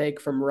need to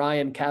take from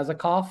Ryan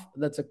Kazakov.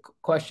 That's a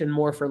question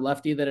more for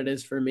Lefty than it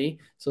is for me.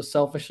 So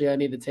selfishly, I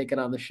need to take it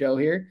on the show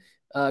here,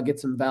 get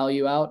some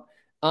value out.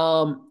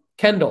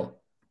 Kendall,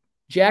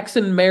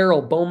 Jackson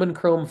Merrill, Bowman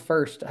Chrome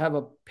first. I have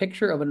a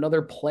picture of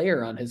another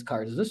player on his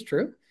card. Is this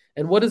true?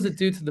 And what does it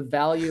do to the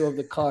value of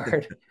the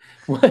card?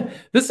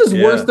 This is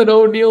worse than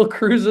O'Neal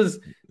Cruz's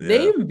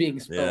name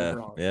being spelled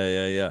wrong.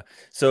 Yeah.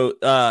 So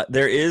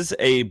there is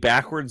a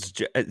backwards.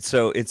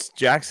 So it's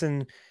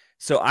Jackson.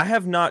 So I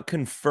have not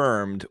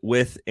confirmed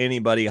with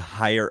anybody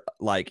higher,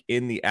 like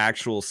in the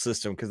actual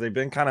system, because they've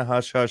been kind of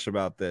hush hush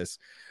about this.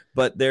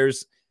 But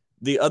there's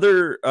the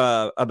other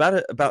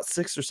about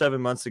 6 or 7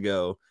 months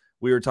ago,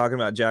 we were talking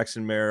about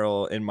Jackson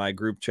Merrill in my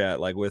group chat,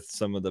 like with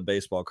some of the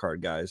baseball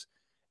card guys.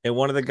 And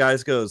one of the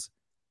guys goes,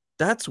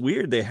 "That's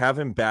weird. They have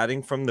him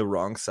batting from the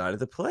wrong side of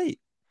the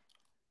plate."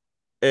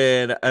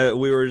 And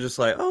we were just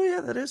like, "Oh yeah,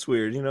 that is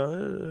weird," you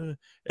know.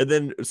 And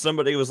then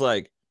somebody was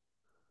like,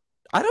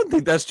 "I don't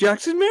think that's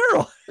Jackson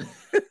Merrill."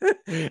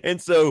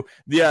 And so,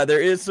 yeah, there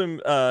is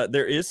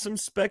some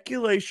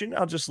speculation.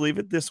 I'll just leave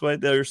it this way.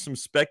 There's some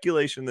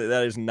speculation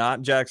that is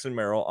not Jackson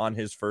Merrill on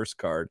his first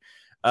card.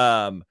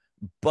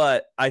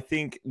 But I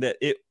think that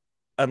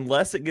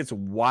unless it gets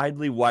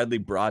widely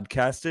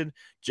broadcasted,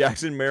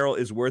 Jackson Merrill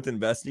is worth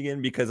investing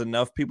in because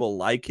enough people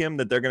like him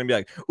that they're going to be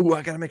like, "Ooh,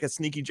 I got to make a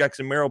sneaky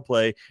Jackson Merrill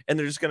play." And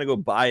they're just going to go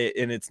buy it.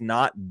 And it's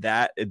not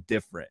that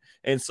different.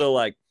 And so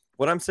like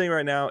what I'm saying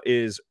right now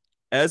is,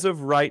 as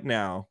of right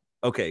now,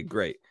 okay,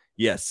 great.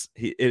 Yes,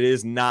 it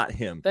is not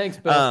him. Thanks,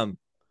 Bill.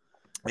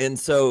 And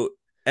so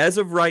as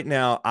of right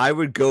now, I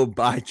would go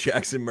buy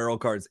Jackson Merrill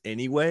cards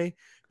anyway,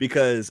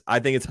 because I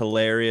think it's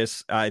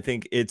hilarious. I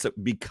think it's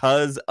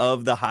because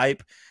of the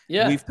hype.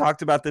 Yeah. We've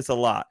talked about this a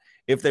lot.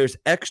 If there's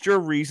extra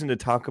reason to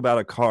talk about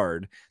a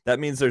card, that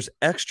means there's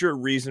extra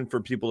reason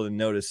for people to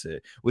notice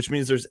it, which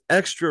means there's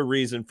extra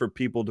reason for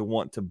people to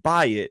want to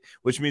buy it,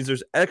 which means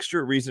there's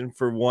extra reason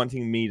for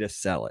wanting me to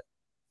sell it.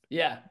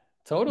 Yeah,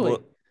 totally.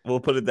 We'll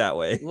put it that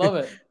way. Love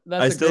it.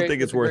 I still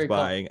think it's worth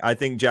buying. I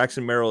think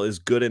Jackson Merrill is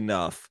good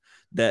enough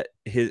that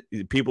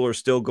people are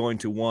still going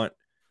to want.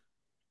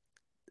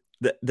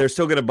 They're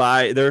still going to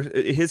buy.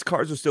 His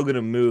cards are still going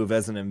to move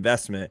as an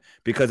investment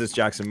because it's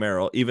Jackson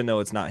Merrill, even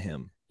though it's not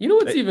him. You know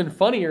what's even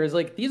funnier is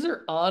like these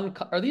are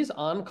these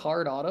on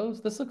card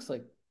autos? This looks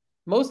like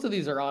most of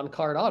these are on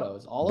card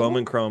autos. All Bowman of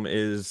them? Chrome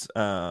is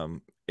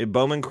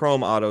Bowman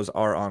Chrome autos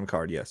are on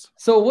card. Yes.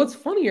 So what's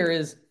funnier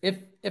is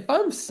if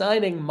I'm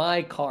signing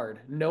my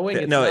card, knowing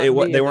it's no, not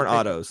they weren't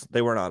autos.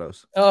 They weren't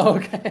autos. Oh,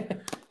 okay.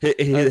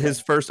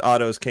 His first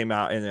autos came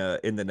out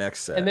in the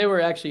next set, and they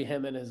were actually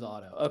him and his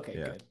auto. Okay,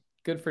 yeah.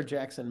 Good for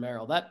Jackson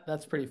Merrill.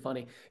 That's pretty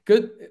funny.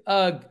 Good,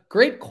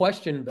 great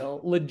question, Bill.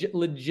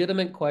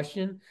 Legitimate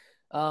question.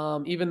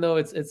 Even though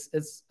it's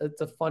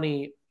a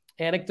funny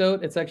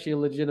anecdote, it's actually a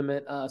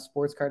legitimate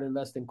sports card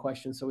investing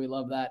question. So we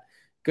love that.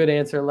 Good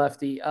answer,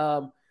 Lefty.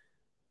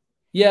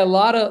 Yeah, a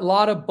lot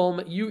of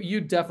Bowman.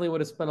 You definitely would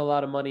have spent a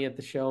lot of money at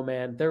the show,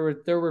 man. There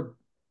were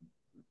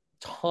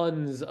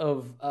tons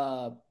of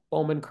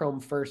Bowman Chrome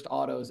first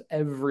autos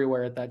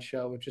everywhere at that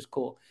show, which is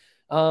cool.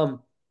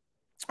 All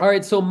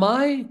right, so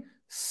my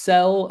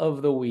sell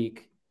of the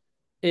week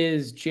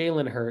is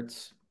Jalen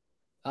Hurts.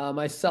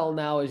 My sell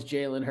now is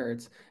Jalen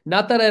Hurts.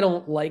 Not that I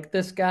don't like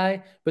this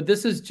guy, but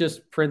this is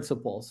just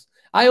principles.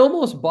 I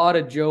almost bought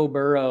a Joe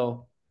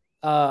Burrow.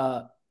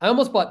 I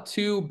almost bought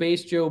 2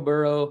 base Joe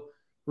Burrow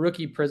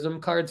rookie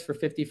prism cards for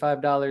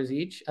 $55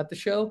 each at the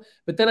show.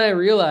 But then I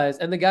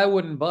realized, and the guy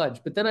wouldn't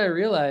budge, but then I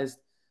realized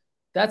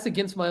that's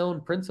against my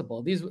own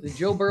principle. These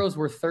Joe Burrows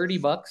were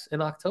 $30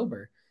 in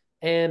October,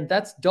 and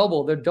that's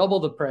double. They're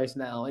double the price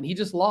now, and he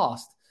just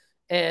lost.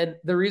 And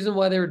the reason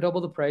why they were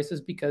double the price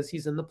is because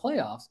he's in the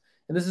playoffs.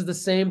 And this is the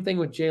same thing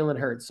with Jalen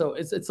Hurts. So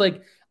it's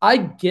like, I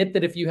get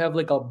that if you have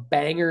like a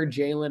banger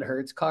Jalen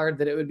Hurts card,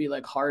 that it would be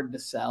like hard to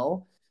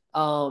sell.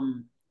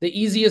 The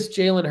easiest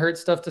Jalen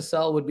Hurts stuff to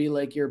sell would be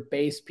like your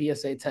base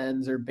PSA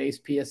 10s or base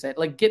PSA.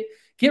 Like get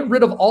get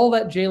rid of all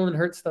that Jalen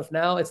Hurts stuff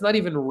now. It's not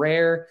even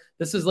rare.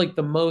 This is like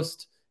the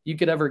most you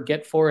could ever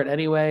get for it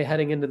anyway,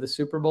 heading into the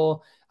Super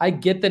Bowl. I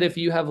get that if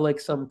you have like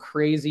some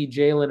crazy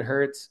Jalen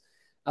Hurts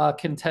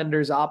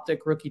contenders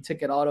optic rookie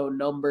ticket auto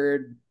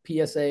numbered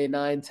PSA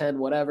 910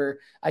 whatever,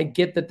 I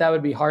get that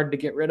would be hard to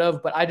get rid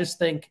of, but I just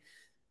think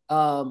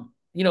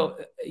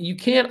you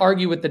can't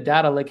argue with the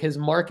data. Like his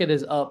market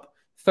is up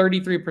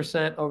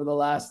 33% over the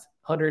last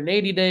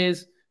 180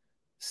 days,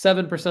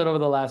 7% over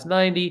the last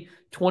 90,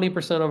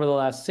 20% over the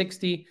last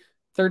 60,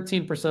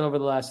 13% over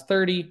the last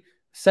 30,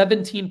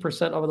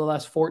 17% over the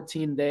last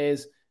 14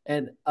 days,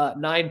 and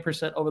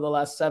 9% over the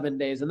last 7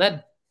 days. And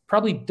that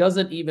probably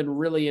doesn't even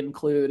really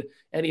include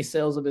any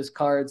sales of his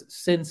cards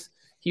since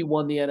he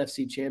won the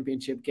NFC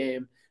Championship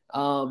game.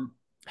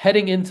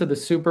 Heading into the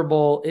Super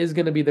Bowl is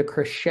going to be the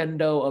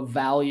crescendo of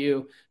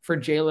value for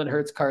Jalen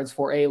Hurts cards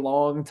for a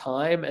long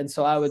time. And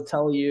so I would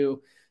tell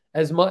you,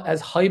 as much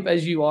as hype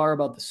as you are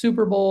about the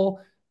Super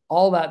Bowl,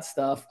 all that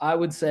stuff, I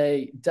would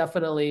say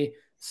definitely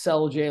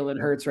sell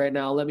Jalen Hurts right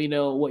now. Let me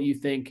know what you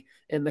think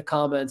in the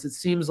comments. It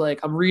seems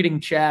like I'm reading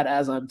chat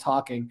as I'm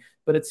talking,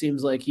 but it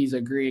seems like he's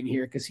agreeing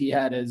here because he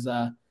had his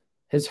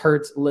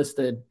Hurts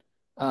listed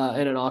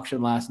in an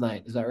auction last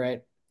night. Is that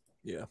right?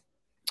 Yeah.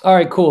 All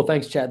right, cool.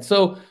 Thanks, Chad.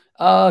 So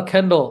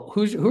Kendall,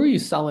 who are you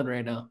selling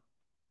right now?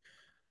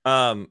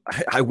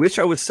 I wish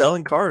I was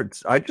selling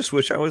cards. I just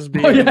wish I was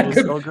being able to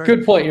sell cards.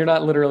 Good point. You're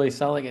not literally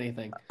selling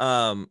anything.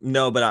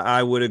 No, but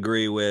I would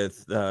agree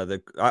with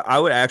I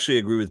would actually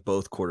agree with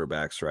both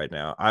quarterbacks right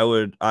now. I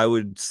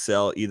would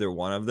sell either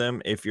one of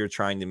them if you're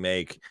trying to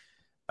make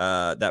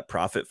that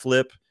profit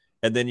flip,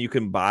 and then you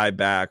can buy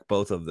back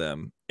both of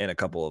them in a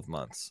couple of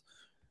months.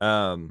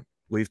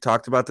 We've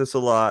talked about this a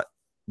lot,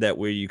 that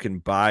where you can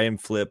buy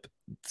and flip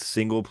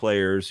single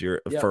players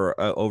for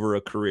over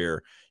a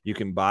career. You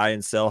can buy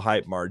and sell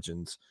hype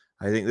margins.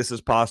 I think this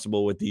is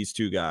possible with these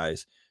two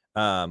guys.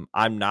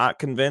 I'm not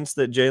convinced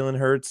that Jalen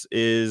Hurts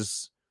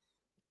is,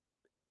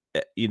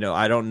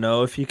 I don't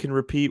know if he can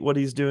repeat what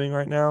he's doing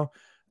right now.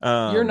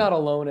 You're not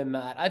alone in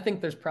that. I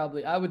think there's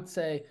probably, I would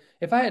say,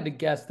 if I had to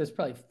guess, there's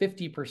probably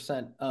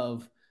 50%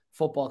 of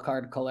football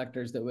card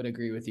collectors that would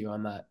agree with you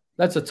on that.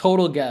 That's a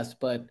total guess,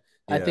 but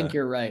I think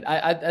you're right.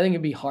 I think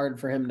it'd be hard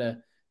for him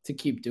to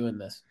keep doing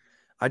this.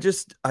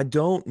 I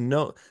don't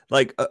know.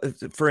 Like,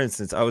 for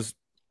instance,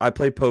 I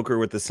play poker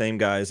with the same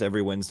guys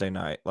every Wednesday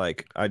night.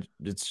 Like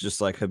it's just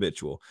like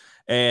habitual.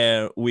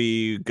 And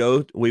we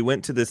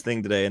went to this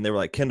thing today and they were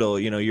like, Kendall,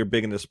 you're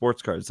big into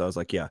sports cards. So I was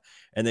like, yeah.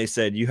 And they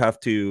said, you have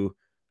to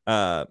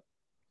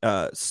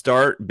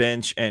start,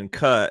 bench, and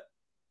cut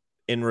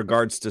in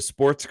regards to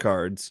sports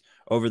cards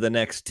over the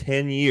next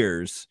 10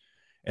 years.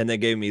 And they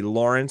gave me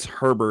Lawrence,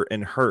 Herbert,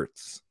 and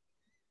Hurts.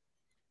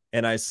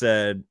 And I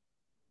said,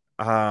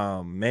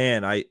 oh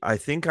man, I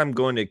think I'm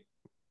going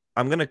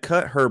to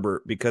cut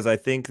Herbert because I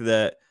think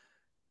that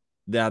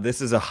now this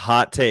is a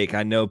hot take.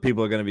 I know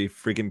people are going to be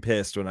freaking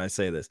pissed when I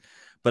say this,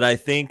 but I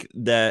think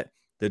that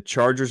the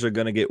Chargers are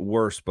going to get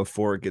worse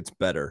before it gets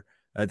better.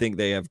 I think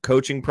they have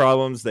coaching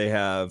problems. They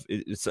have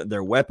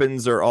their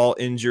weapons are all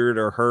injured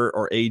or hurt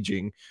or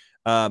aging.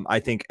 I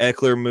think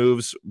Eckler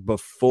moves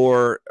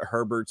before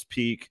Herbert's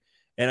peak,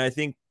 and I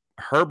think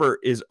Herbert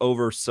is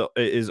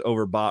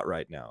overbought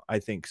right now. I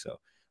think so.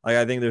 Like,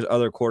 I think there's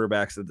other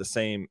quarterbacks at the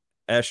same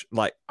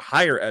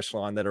higher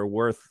echelon that are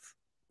worth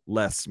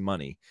less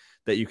money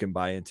that you can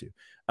buy into.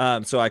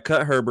 So I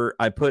cut Herbert.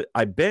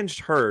 I benched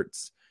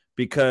Hurts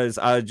because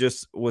I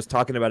just was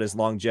talking about his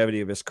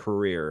longevity of his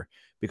career,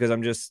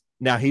 because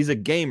now he's a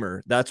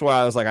gamer. That's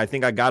why I was like, I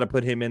think I got to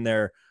put him in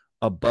there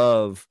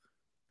above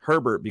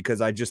Herbert,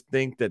 because I just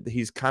think that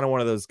he's kind of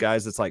one of those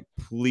guys that's like,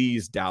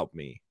 please doubt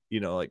me,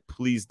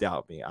 please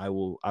doubt me. I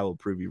will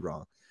prove you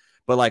wrong.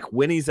 But like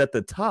when he's at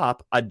the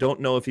top, I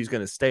don't know if he's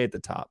going to stay at the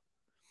top.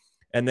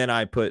 And then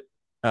I put,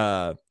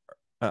 I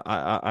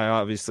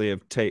obviously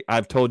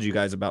I've told you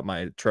guys about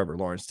my Trevor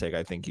Lawrence take.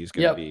 I think he's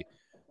going to be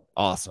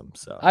awesome.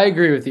 So I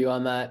agree with you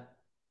on that.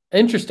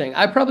 Interesting.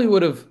 I probably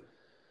would have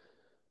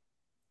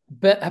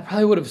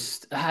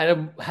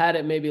had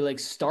it maybe like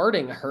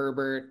starting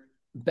Herbert,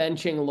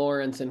 benching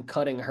Lawrence, and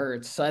cutting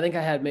Hurts. So I think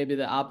I had maybe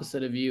the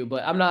opposite of you,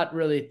 but I'm not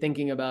really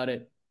thinking about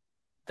it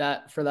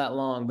for that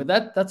long.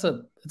 But it's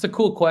a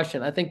cool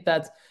question. I think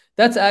that's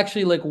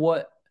actually like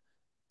what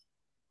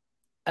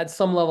at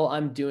some level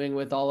I'm doing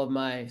with all of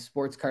my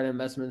sports card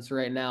investments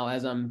right now,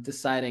 as I'm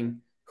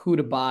deciding who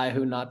to buy,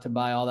 who not to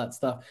buy, all that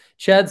stuff.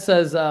 Chad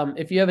says,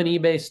 if you have an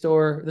eBay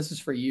store, this is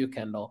for you,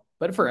 Kendall,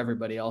 but for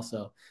everybody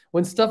also.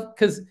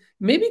 Because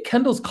maybe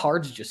Kendall's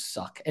cards just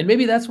suck, and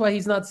maybe that's why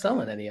he's not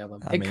selling any of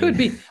them. Could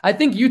be. I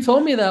think you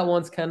told me that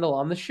once, Kendall,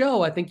 on the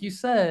show. I think you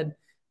said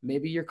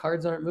maybe your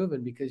cards aren't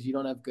moving because you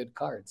don't have good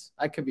cards.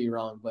 I could be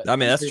wrong, but I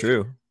mean, that's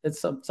true.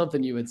 It's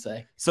something you would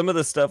say. Some of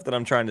the stuff that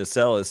I'm trying to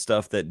sell is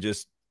stuff that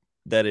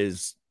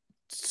is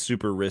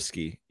super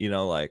risky,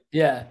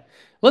 yeah.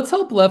 Let's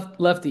help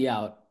Lefty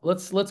out.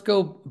 Let's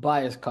go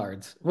buy his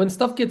cards. When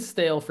stuff gets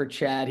stale for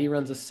Chad, he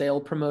runs a sale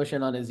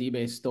promotion on his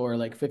eBay store,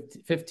 like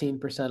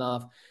 15%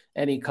 off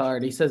any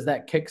card. He says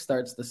that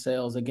kickstarts the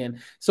sales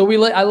again. So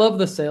I love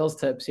the sales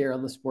tips here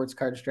on the Sports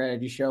Card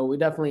Strategy Show. We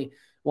definitely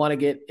want to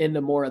get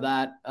into more of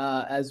that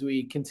as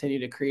we continue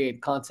to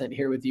create content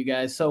here with you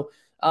guys. So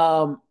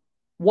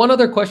one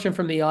other question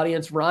from the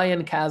audience.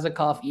 Ryan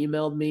Kazakov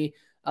emailed me.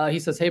 He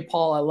says, "Hey,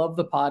 Paul, I love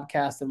the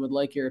podcast and would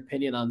like your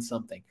opinion on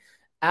something.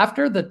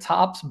 After the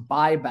Topps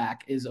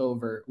buyback is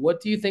over,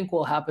 what do you think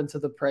will happen to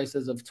the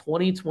prices of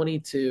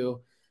 2022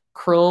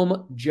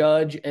 Chrome,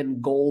 Judge,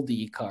 and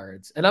Goldie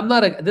cards?" And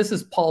this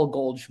is Paul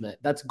Goldschmidt.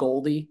 That's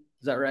Goldie.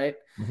 Is that right?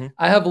 Mm-hmm.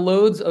 I have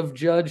loads of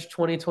Judge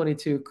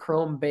 2022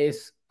 Chrome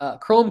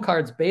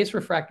cards, base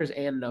refractors,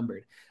 and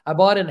numbered. I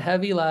bought in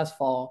heavy last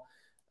fall.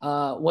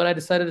 When I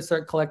decided to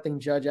start collecting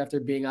Judge after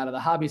being out of the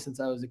hobby since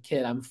I was a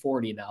kid. I'm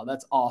 40 now.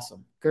 That's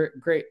awesome.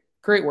 Great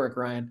work,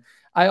 Ryan.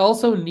 I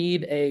also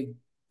need a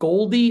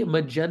Goldie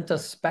Magenta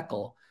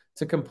Speckle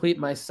to complete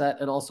my set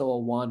and also a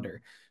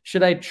Wander.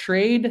 Should I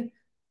trade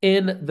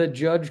in the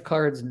Judge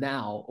cards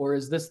now, or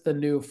is this the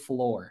new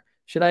floor?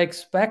 Should I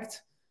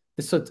expect...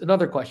 So it's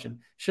another question.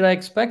 Should I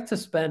expect to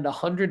spend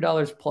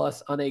 $100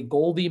 plus on a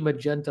Goldie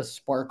Magenta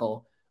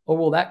Sparkle, or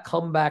will that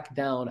come back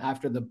down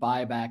after the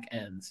buyback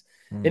ends?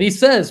 And he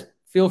says,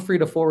 feel free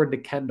to forward to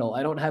Kendall.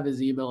 I don't have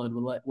his email and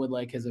would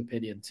like his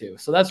opinion too.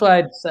 So that's why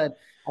I said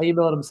I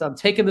emailed him. So I'm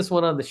taking this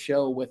one on the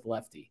show with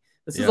Lefty.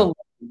 This is a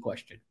Lefty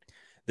question.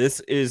 This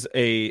is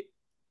a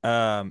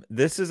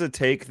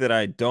take that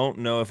I don't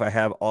know if I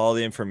have all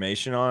the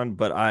information on,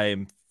 but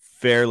I'm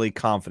fairly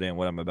confident in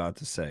what I'm about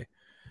to say.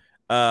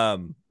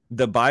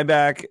 The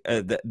buyback,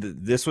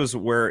 this was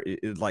where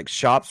like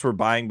shops were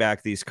buying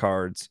back these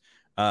cards.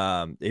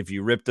 If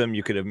you ripped them,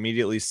 you could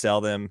immediately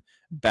sell them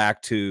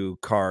back to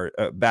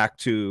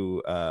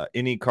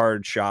any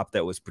card shop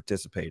that was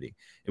participating.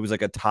 It was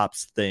like a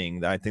Topps thing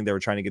that I think they were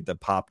trying to get the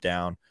pop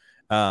down.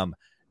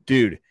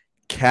 Dude,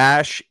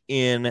 cash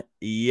in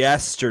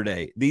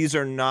yesterday. These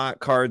are not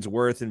cards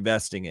worth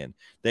investing in.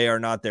 They are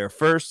not there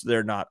first.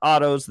 They're not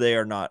autos. They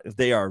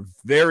are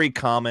very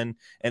common.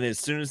 And as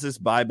soon as this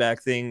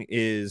buyback thing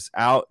is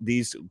out,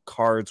 these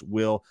cards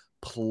will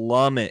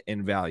plummet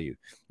in value.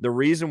 The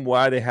reason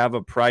why they have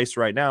a price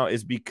right now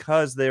is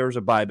because there's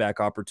a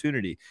buyback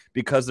opportunity,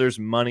 because there's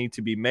money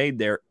to be made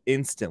there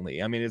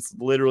instantly. I mean, it's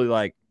literally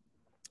like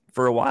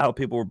for a while,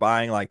 people were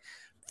buying like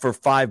for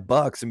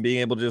 $5 and being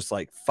able to just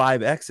like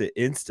 5x it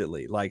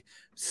instantly, like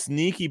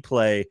sneaky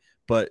play.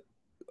 But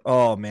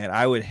oh man,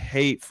 I would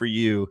hate for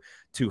you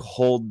to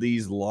hold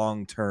these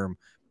long term.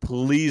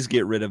 Please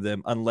get rid of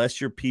them unless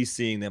you're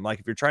PCing them. Like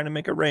if you're trying to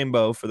make a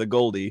rainbow for the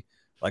Goldie,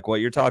 like what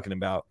you're talking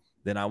about,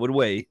 then I would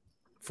wait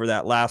for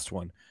that last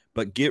one.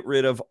 But get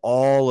rid of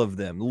all of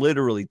them.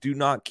 Literally, do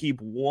not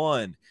keep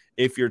one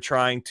if you're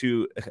trying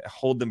to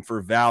hold them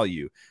for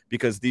value,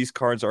 because these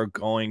cards are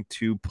going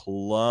to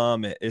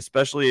plummet,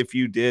 especially if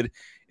you did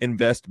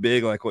invest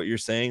big, like what you're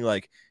saying.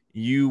 Like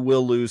you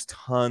will lose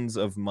tons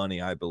of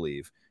money, I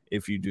believe,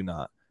 if you do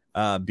not.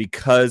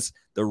 Because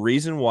the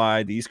reason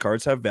why these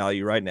cards have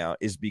value right now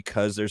is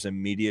because there's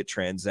immediate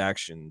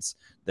transactions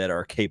that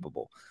are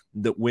capable.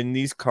 That when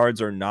these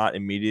cards are not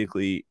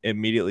immediately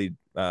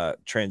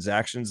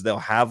transactions, they'll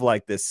have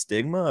like this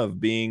stigma of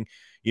being,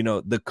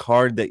 the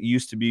card that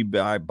used to be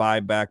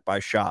buy back by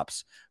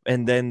shops,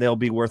 and then they'll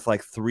be worth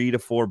like $3 to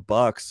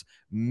 $4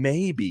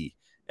 maybe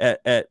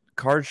at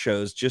card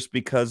shows just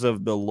because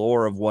of the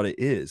lore of what it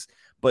is.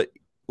 But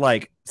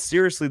like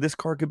seriously, this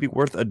card could be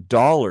worth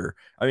 $1.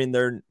 I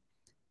mean,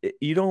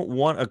 you don't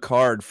want a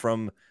card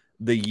from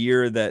the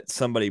year that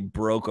somebody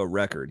broke a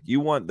record. You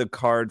want the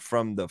card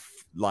from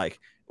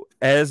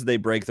as they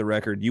break the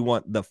record, you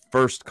want the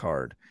first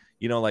card.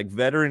 Like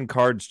veteran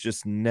cards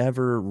just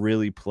never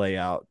really play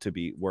out to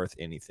be worth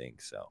anything.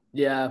 So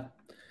yeah,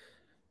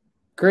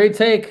 great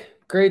take.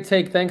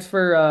 Thanks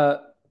for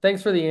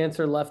the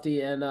answer,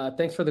 Lefty, and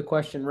thanks for the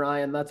question,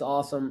 Ryan. That's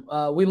awesome.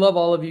 We love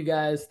all of you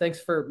guys. Thanks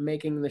for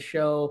making the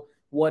show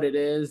what it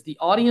is. The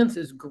audience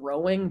is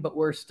growing, but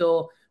we're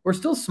still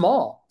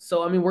small.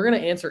 So I mean, we're gonna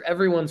answer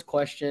everyone's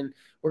question.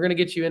 We're gonna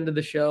get you into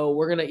the show.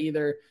 We're gonna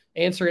either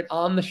answer it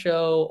on the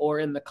show or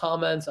in the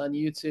comments on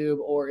YouTube,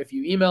 or if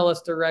you email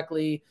us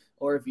directly,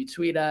 or if you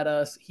tweet at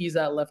us. He's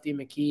at Lefty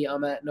McKee.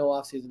 I'm at No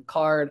Offseason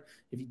Card.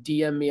 If you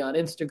DM me on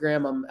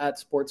Instagram, I'm at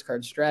Sports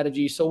Card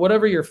Strategy. So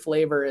whatever your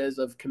flavor is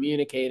of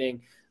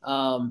communicating,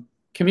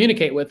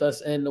 communicate with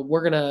us, and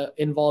we're going to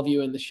involve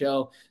you in the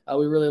show.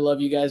 We really love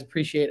you guys.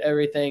 Appreciate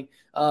everything.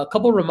 A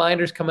couple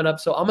reminders coming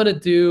up. So I'm going to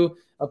do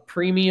a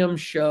premium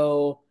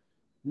show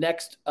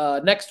next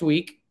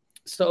week.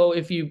 So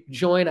if you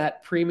join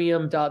at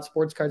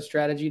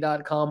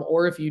premium.sportscardstrategy.com,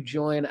 or if you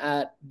join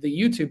at the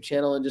YouTube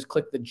channel and just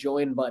click the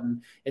join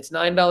button, it's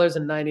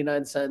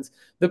 $9.99.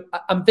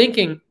 I've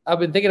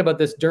been thinking about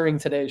this during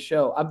today's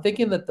show. I'm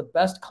thinking that the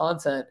best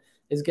content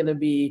is going to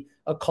be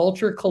a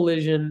Culture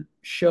Collision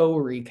show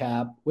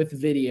recap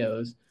with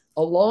videos,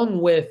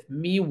 along with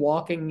me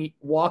walking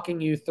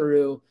you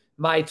through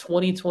my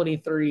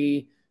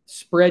 2023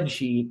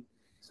 spreadsheet.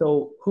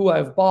 So who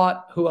I've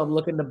bought, who I'm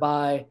looking to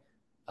buy,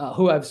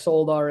 who I've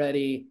sold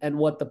already, and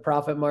what the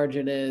profit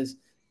margin is.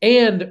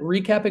 and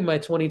recapping my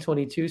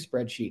 2022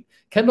 spreadsheet.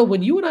 Kendall,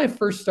 when you and I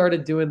first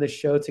started doing the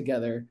show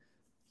together,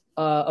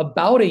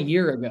 about a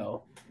year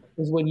ago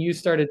was when you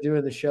started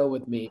doing the show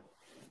with me.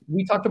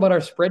 We talked about our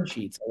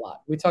spreadsheets a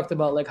lot. We talked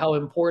about like how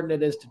important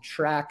it is to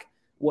track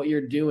what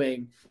you're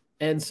doing.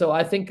 And so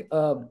I think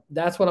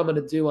that's what I'm going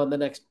to do on the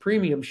next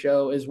premium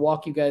show is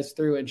walk you guys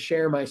through and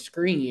share my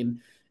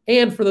screen.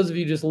 And for those of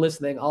you just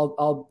listening,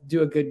 I'll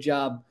do a good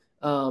job,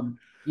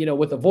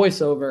 with a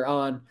voiceover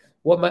on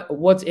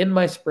what's in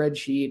my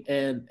spreadsheet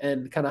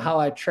and kind of how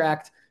I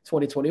tracked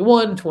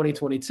 2021,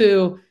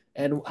 2022,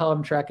 and how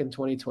I'm tracking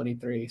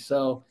 2023.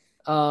 So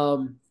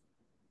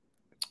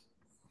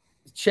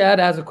Chad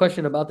has a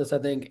question about this, I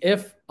think.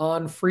 If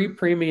on free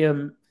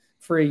premium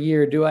for a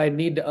year, do I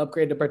need to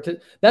upgrade to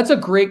participate? That's a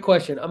great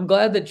question. I'm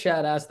glad that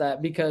Chad asked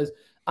that because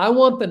I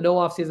want the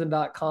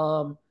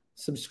nooffseason.com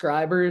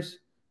subscribers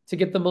to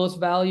get the most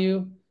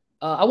value.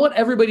 I want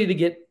everybody to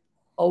get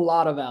a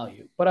lot of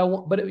value, but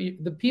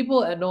the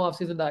people at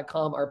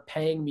nooffseason.com are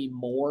paying me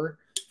more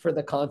for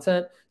the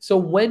content. So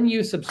when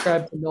you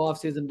subscribe to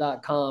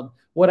nooffseason.com,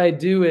 what I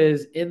do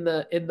is in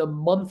the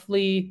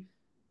monthly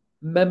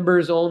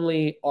members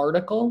only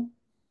article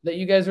that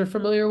you guys are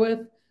familiar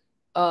with,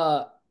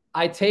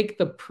 I take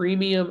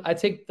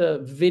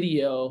the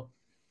video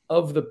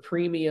of the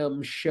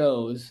premium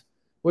shows,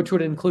 which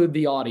would include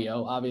the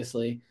audio,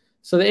 obviously.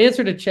 So the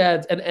answer to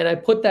Chad's, and I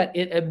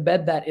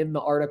embed that in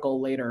the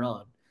article later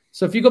on.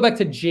 So if you go back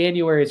to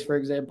January's, for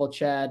example,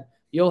 Chad,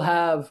 you'll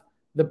have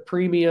the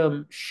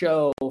premium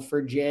show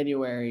for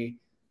January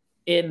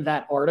in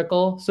that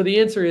article. So the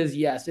answer is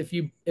yes. If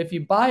you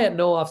buy at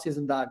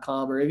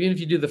nooffseason.com, or even if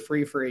you do the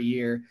free for a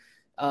year,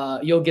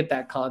 you'll get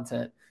that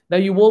content. Now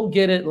you won't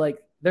get it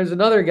like there's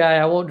another guy,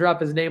 I won't drop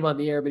his name on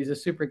the air, but he's a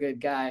super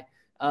good guy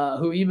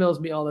who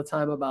emails me all the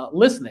time about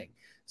listening.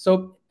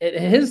 So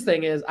his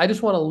thing is, I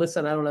just want to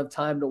listen. I don't have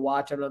time to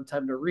watch. I don't have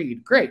time to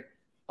read. Great.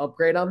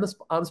 Upgrade on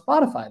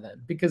Spotify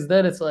then, because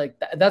then it's like,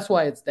 that's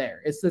why it's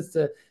there. It's just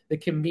the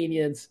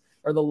convenience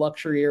or the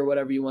luxury or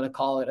whatever you want to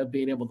call it of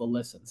being able to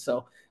listen.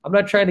 So I'm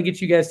not trying to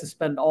get you guys to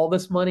spend all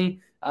this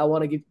money. I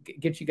want to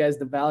get you guys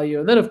the value.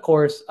 And then of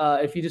course,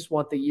 if you just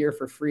want the year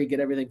for free, get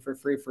everything for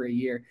free for a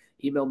year,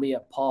 email me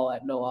at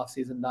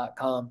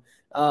paul@nooffseason.com.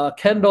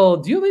 Kendall,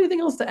 do you have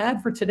anything else to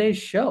add for today's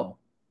show?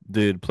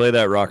 Dude, play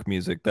that rock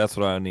music. That's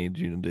what I need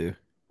you to do.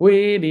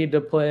 We need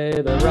to play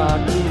the rock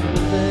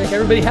music.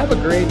 Everybody have a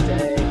great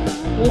day.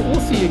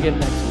 We'll see you again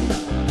next week.